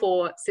role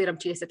for serum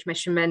TSH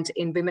measurement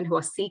in women who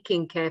are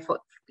seeking care for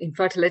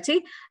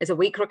infertility as a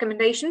weak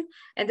recommendation.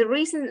 And the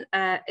reason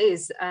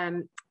is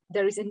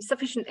there is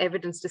insufficient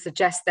evidence to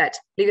suggest that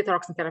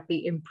levothyroxine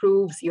therapy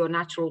improves your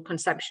natural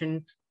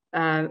conception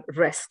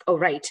risk or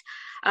rate.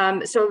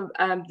 So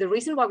the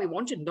reason why we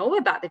want to know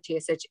about the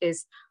TSH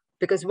is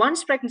because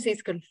once pregnancy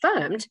is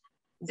confirmed,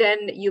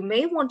 then you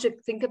may want to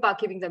think about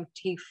giving them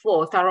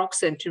T4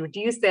 thyroxine to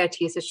reduce their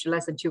TSH to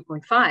less than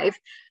 2.5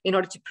 in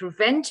order to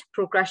prevent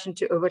progression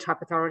to overt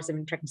hypothyroidism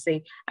in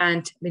pregnancy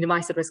and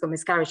minimize the risk of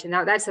miscarriage.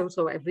 Now, that's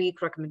also a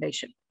weak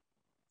recommendation.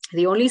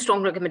 The only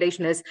strong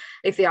recommendation is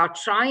if they are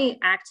trying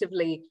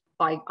actively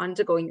by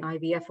undergoing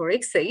IVF or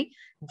ICSI,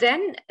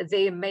 then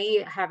they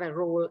may have a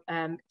role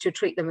to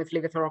treat them with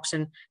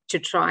levothyroxine to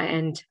try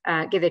and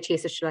get their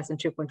TSH less than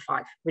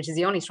 2.5, which is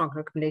the only strong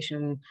recommendation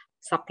in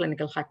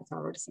subclinical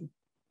hypothyroidism.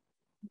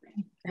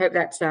 Okay. I hope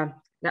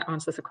that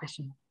answers the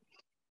question.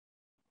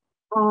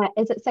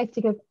 Is it safe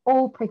to give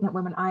all pregnant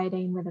women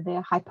iodine, whether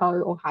they're hypo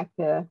or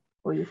hyper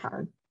or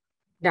euthyroid?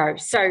 No,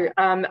 so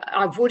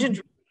I wouldn't.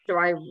 So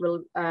I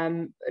will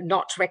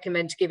not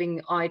recommend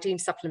giving iodine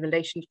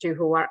supplementation to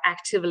who are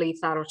actively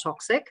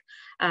thyrotoxic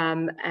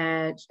and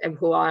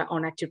who are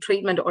on active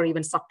treatment or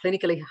even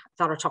subclinically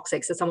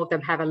thyrotoxic. So some of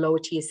them have a low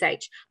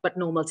TSH, but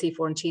normal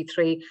T4 and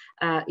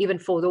T3. Even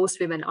for those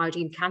women,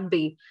 iodine can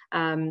be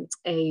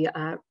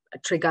a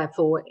trigger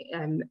for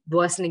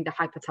worsening the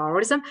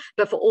hypothyroidism.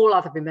 But for all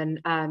other women,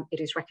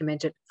 it is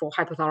recommended for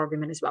hypothyroid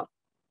women as well.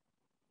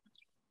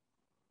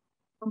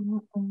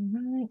 All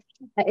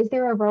right. Is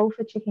there a role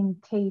for checking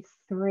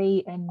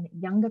T3 in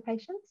younger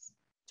patients?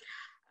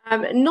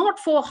 Not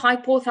for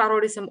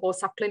hypothyroidism or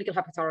subclinical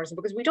hypothyroidism,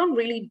 because we don't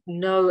really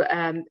know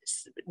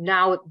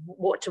now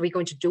what are we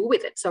going to do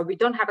with it. So we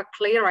don't have a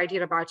clear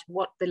idea about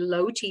what the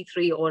low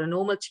T3 or a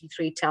normal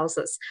T3 tells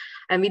us.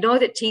 And we know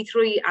that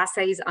T3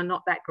 assays are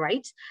not that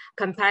great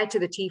compared to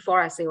the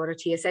T4 assay or a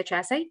TSH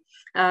assay.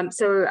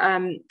 So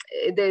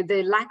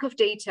the lack of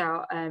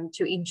data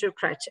to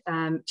interpret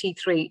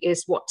T3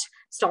 is what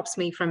stops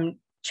me from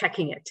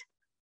checking it.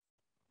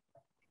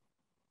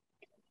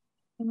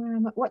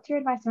 What's your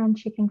advice around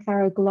checking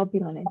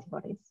thyroglobulin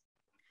antibodies?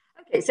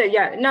 Okay, so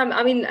yeah, no,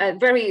 I mean,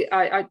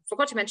 I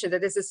forgot to mention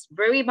that this is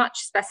very much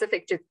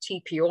specific to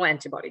TPO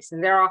antibodies,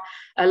 and there are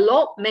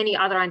many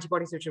other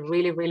antibodies which are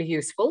really, really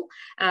useful.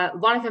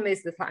 One of them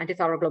is the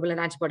anti-thyroglobulin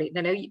antibody.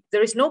 Now,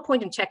 there is no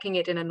point in checking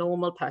it in a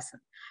normal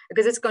person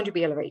because it's going to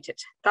be elevated.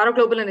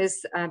 Thyroglobulin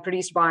is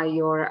produced by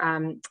your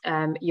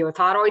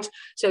thyroid,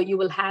 so you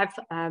will have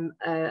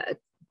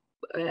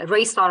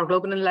raised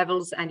thyroglobulin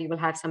levels, and you will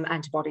have some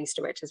antibodies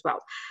to it as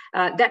well.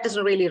 That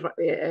doesn't really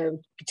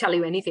tell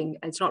you anything.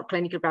 It's not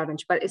clinically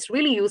relevant, but it's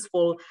really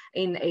useful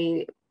in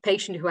a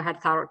patient who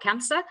had thyroid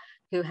cancer,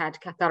 who had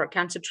thyroid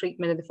cancer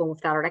treatment in the form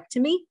of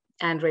thyroidectomy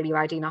and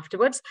radioiodine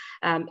afterwards.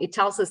 It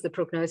tells us the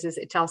prognosis,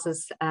 it tells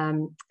us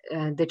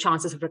the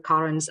chances of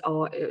recurrence,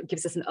 or it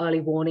gives us an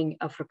early warning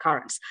of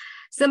recurrence.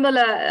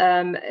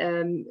 Similar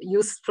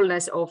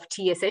usefulness of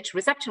TSH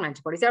receptor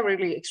antibodies are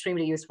really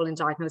extremely useful in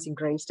diagnosing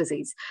Graves'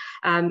 disease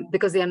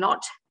because they are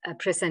not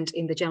present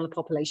in the general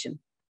population.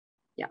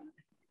 Yeah.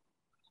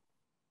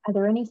 Are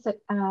there any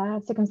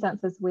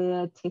circumstances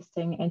where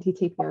testing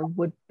anti-TPO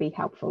would be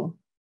helpful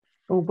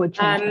or would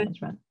change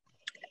management?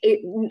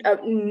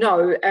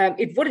 No,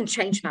 it wouldn't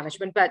change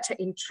management, but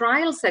in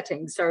trial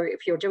settings, so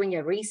if you're doing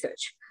your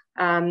research,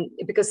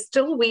 because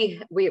still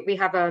we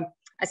have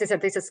as I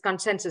said, this is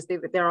consensus.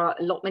 There are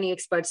many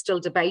experts still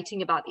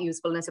debating about the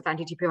usefulness of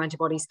anti-TPO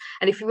antibodies.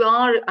 And if you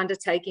are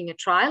undertaking a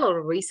trial or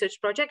a research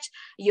project,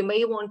 you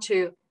may want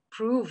to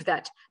prove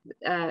that,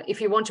 if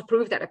you want to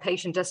prove that a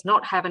patient does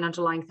not have an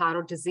underlying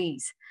thyroid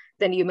disease,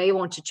 then you may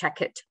want to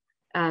check it.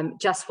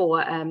 Just for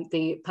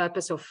the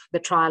purpose of the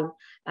trial.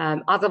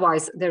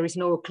 Otherwise, there is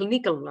no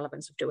clinical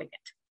relevance of doing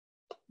it.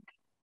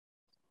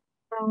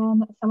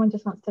 Someone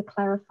just wants to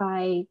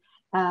clarify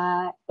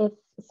if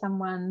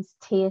someone's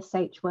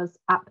TSH was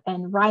up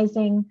and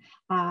rising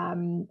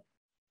and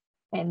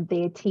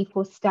their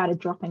T4 started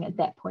dropping at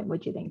that point,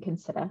 would you then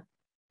consider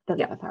the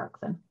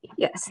levothyroxine.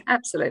 Yes,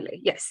 absolutely.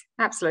 Yes,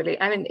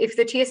 absolutely. I mean, if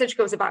the TSH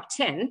goes above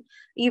 10,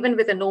 even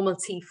with a normal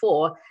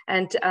T4,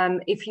 and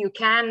if you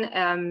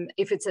can,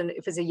 if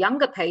it's a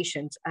younger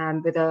patient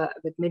with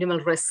minimal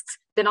risks,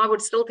 then I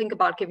would still think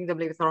about giving them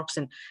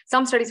levothyroxine.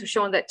 Some studies have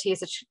shown that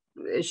TSH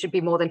should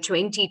be more than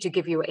 20 to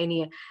give you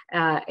any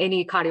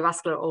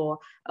cardiovascular or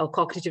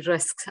cognitive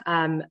risks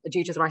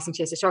due to the rising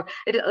TSH. So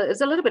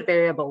it's a little bit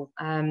variable,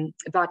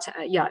 but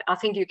yeah, I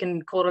think you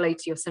can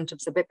correlate your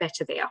symptoms a bit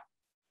better there.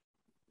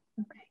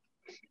 Okay.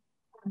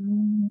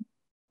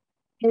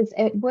 Is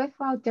it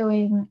worthwhile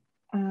doing,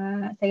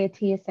 say, a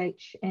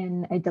TSH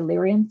in a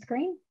delirium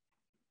screen?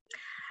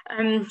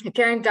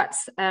 Again,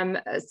 that's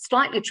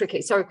slightly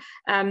tricky. So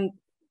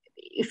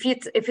if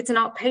it's an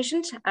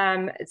outpatient,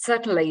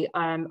 certainly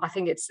I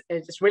think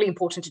it's really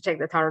important to take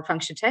the thyroid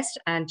function test,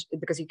 and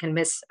because you can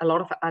miss a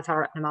lot of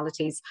thyroid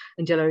abnormalities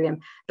in delirium.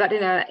 But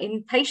in an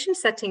inpatient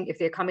setting, if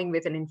they're coming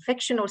with an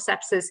infection or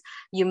sepsis,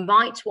 you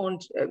might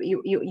want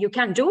you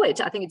can do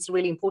it. I think it's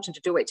really important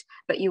to do it,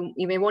 but you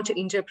may want to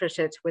interpret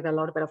it with a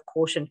lot bit of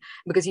caution,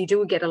 because you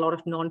do get a lot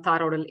of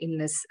non-thyroidal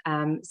illness,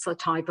 so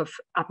type of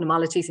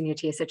abnormalities in your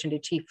TSH and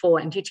your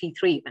T4 and your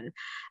T3 even.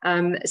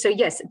 So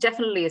yes,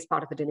 definitely as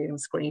part of the delirium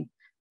screen.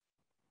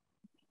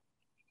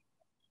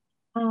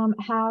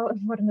 How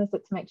important is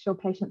it to make sure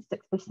patients stick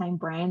to the same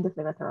brand of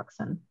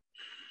levothyroxine?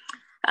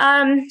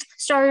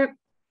 So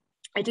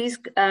it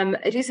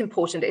is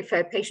important. If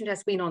a patient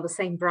has been on the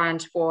same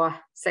brand for,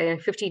 say,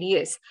 15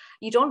 years,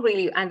 you don't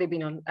really, and they've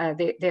been on,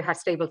 they've had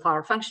stable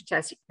thyroid function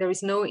tests, there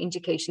is no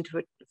indication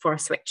for a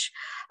switch.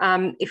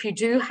 If you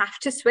do have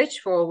to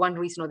switch for one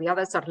reason or the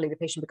other, suddenly the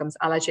patient becomes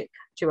allergic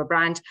to a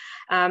brand,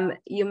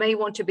 you may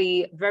want to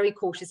be very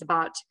cautious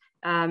about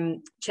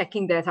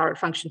checking their thyroid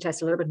function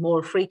test a little bit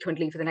more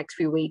frequently for the next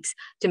few weeks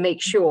to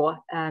make sure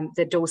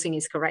the dosing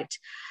is correct.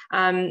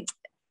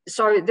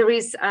 So there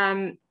is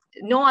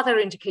no other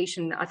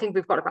indication. I think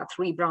we've got about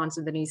 3 brands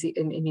in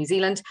New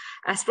Zealand.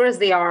 As far as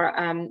they are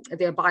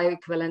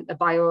bioequivalent,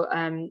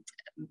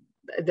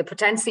 the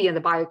potency and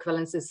the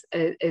bioequivalence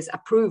is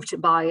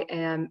approved by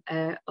an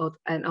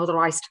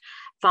authorized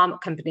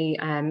pharma company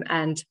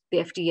and the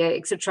FDA,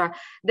 etc.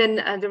 Then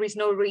there is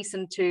no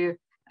reason to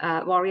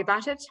worry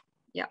about it.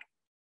 Yeah.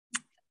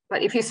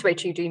 But if you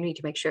switch, you do need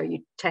to make sure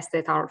you test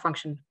their thyroid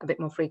function a bit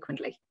more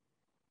frequently.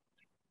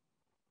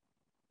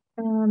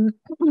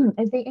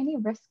 Is there any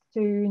risk to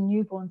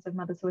newborns of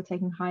mothers who are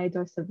taking higher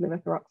dose of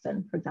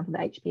levothyroxine, for example, the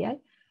HPA?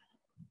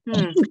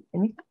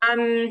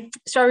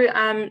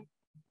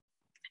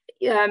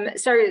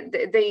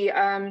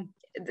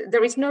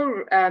 There is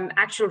no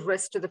actual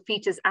risk to the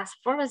fetus as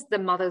far as the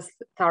mother's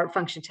thyroid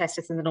function test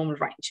is in the normal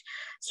range.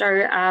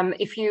 So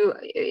if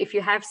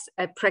you have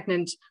a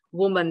pregnant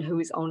woman who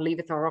is on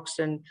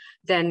levothyroxine,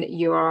 then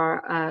you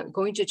are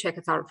going to check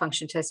a thyroid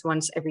function test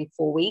once every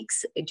 4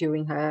 weeks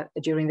during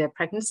their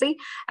pregnancy,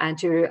 and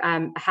to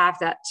have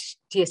that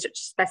TSH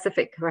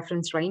specific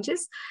reference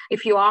ranges.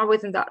 If you are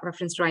within that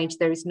reference range,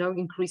 there is no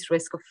increased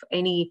risk of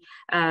any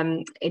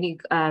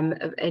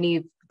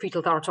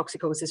fetal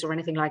thyrotoxicosis or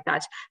anything like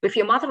that. But if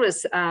your mother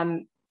is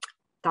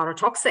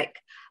thyrotoxic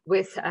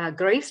with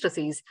Graves'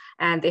 disease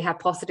and they have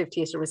positive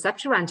TSH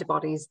receptor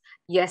antibodies,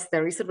 yes,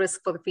 there is a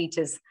risk for the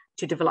fetus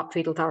to develop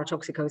fetal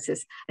thyrotoxicosis,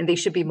 and they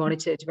should be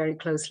monitored very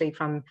closely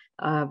from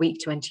week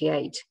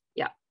 28,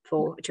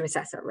 to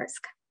assess that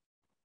risk.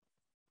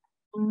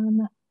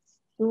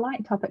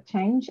 Slight topic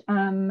change.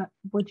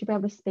 Would you be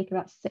able to speak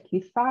about sick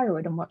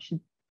thyroid and what should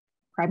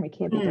primary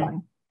care be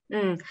doing?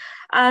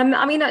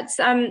 I mean, it's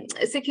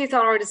sick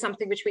thyroid is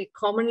something which we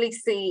commonly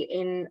see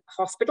in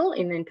hospital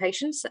in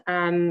patients,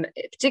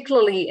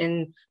 particularly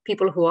in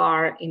people who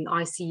are in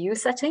ICU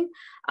setting.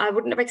 I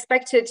wouldn't have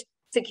expected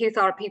sick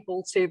thyroid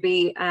people to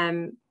be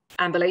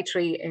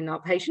ambulatory in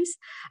our patients.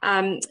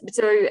 It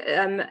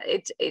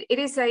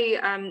is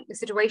a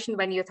situation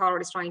when your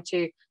thyroid is trying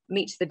to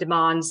meet the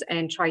demands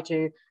and try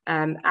to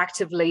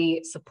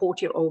actively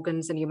support your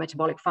organs and your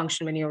metabolic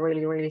function when you're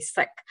really, really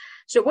sick.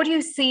 So what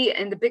you see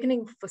in the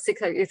beginning for sick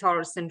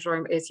thyroid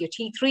syndrome is your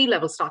T3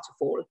 levels start to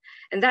fall.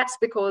 And that's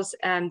because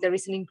there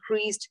is an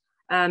increased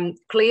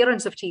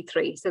clearance of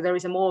T3. So there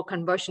is a more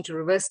conversion to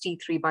reverse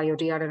T3 by your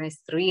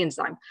deadenase-3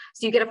 enzyme.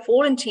 So you get a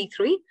fall in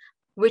T3,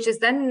 which is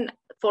then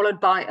followed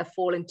by a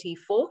fall in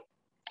T4,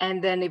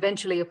 and then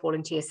eventually a fall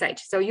in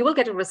TSH. So you will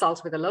get a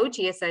result with a low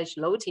TSH,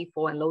 low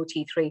T4, and low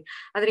T3,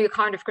 and then you're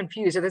kind of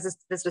confused. So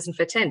this doesn't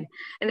fit in,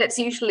 and that's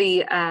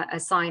usually a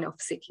sign of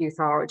sick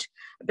thyroid.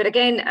 But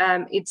again,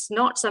 it's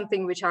not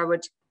something which I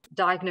would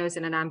diagnose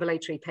in an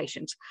ambulatory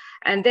patient.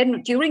 And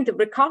then during the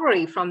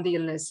recovery from the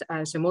illness,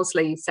 so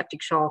mostly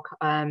septic shock,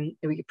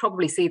 we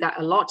probably see that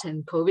a lot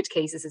in COVID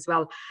cases as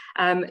well.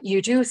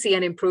 You do see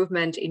an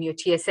improvement in your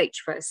TSH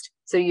first.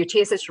 So your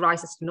TSH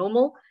rises to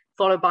normal,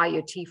 followed by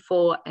your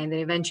T4, and then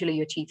eventually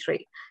your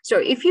T3. So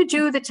if you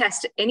do the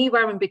test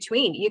anywhere in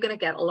between, you're going to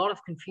get a lot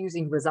of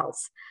confusing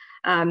results.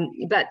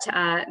 But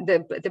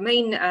the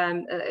main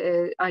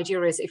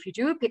idea is, if you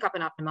do pick up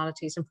an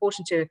abnormality, it's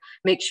important to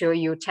make sure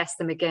you test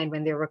them again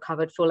when they're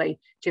recovered fully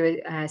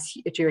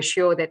to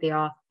assure that they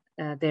are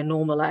they're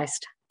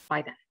normalized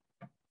by then.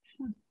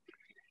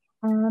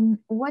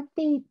 Would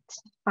the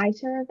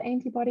titer of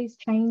antibodies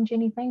change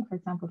anything? For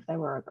example, if they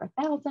were over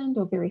 1,000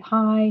 or very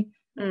high?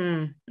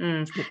 So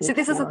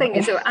this is the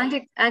thing. So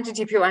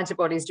anti-TPO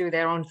antibodies do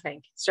their own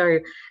thing. So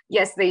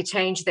yes, they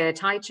change their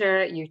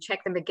titer. You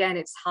check them again,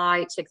 it's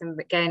high. Check them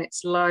again,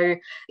 it's low.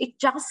 It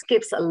just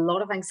gives a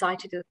lot of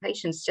anxiety to the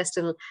patients just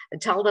to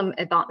tell them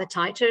about the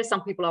titer.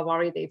 Some people are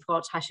worried they've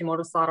got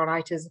Hashimoto's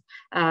thyroiditis,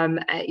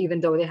 even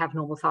though they have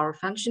normal thyroid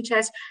function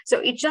tests. So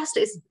it just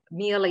is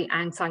merely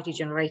anxiety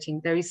generating.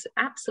 There is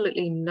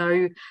absolutely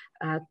no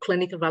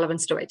clinical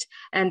relevance to it.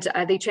 And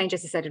they change,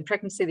 as I said, in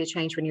pregnancy. They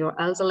change when you're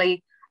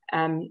elderly.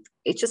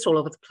 It's just all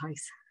over the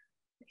place.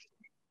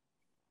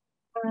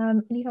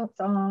 Any thoughts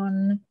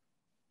on,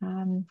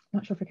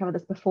 not sure if we covered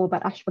this before,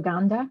 but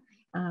ashwagandha?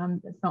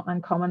 It's not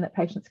uncommon that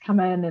patients come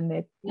in and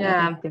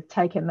they've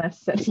taken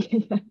this.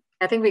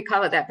 I think we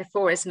covered that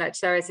before, isn't it?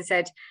 So as I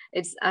said,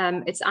 it's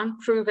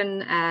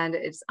unproven and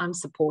it's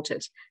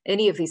unsupported,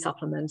 any of these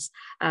supplements.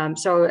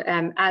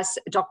 As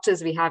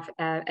doctors, we have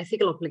an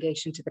ethical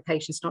obligation to the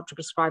patients not to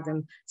prescribe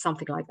them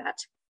something like that.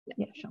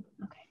 Yeah, sure.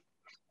 Okay.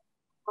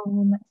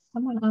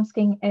 Someone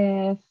asking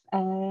if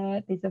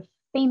there's a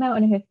female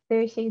in her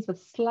 30s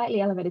with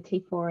slightly elevated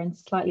T4 and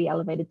slightly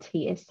elevated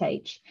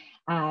TSH.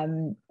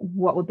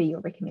 What would be your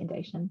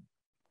recommendation?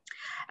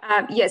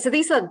 So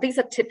these are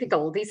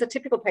typical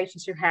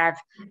patients who have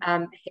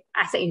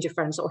assay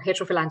interference or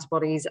heterophil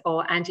antibodies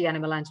or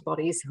anti-animal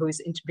antibodies,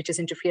 which is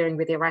interfering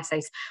with their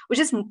assays, which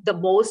is the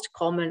most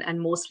common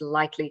and most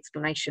likely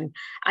explanation.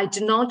 I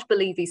do not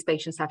believe these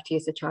patients have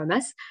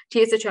TSHomas.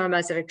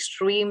 TSHomas are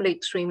extremely,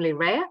 extremely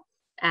rare.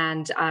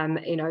 And,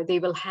 they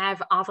will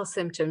have other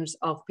symptoms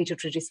of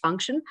pituitary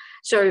dysfunction.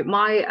 So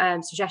my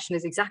suggestion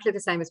is exactly the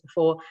same as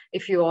before.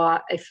 If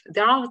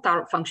there are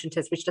thyroid function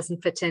tests which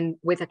doesn't fit in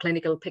with a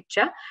clinical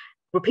picture,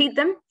 repeat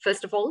them,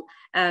 first of all,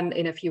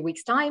 in a few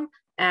weeks' time,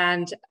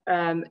 and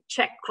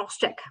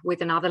cross-check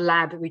with another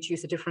lab which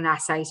use a different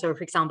assay. So,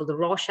 for example, the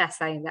Roche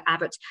assay and the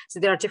Abbott. So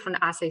there are different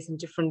assays in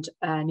different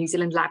New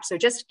Zealand labs. So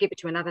just give it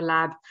to another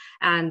lab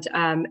and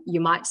you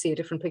might see a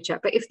different picture.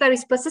 But if there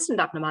is persistent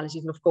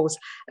abnormalities, of course,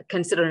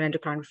 consider an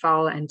endocrine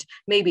referral and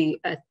maybe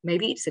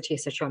it's a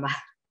TSHoma.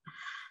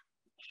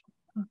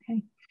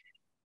 Okay.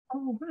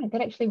 All right,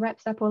 that actually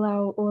wraps up all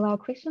our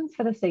questions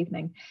for this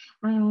evening.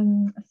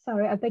 So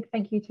a big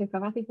thank you to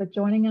Parvathy for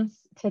joining us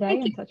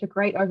today and such a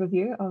great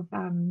overview of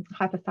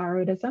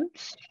hypothyroidism.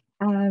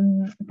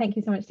 Thank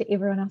you so much to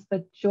everyone else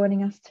for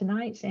joining us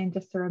tonight. And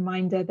just a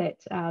reminder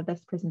that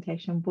this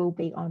presentation will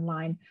be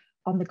online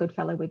on the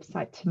Goodfellow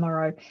website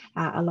tomorrow,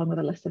 along with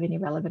a list of any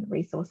relevant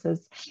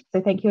resources. So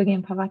thank you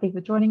again, Parvathy,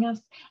 for joining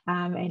us,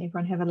 and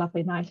everyone have a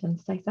lovely night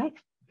and stay safe.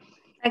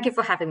 Thank you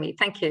for having me.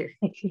 Thank you.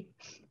 Thank you.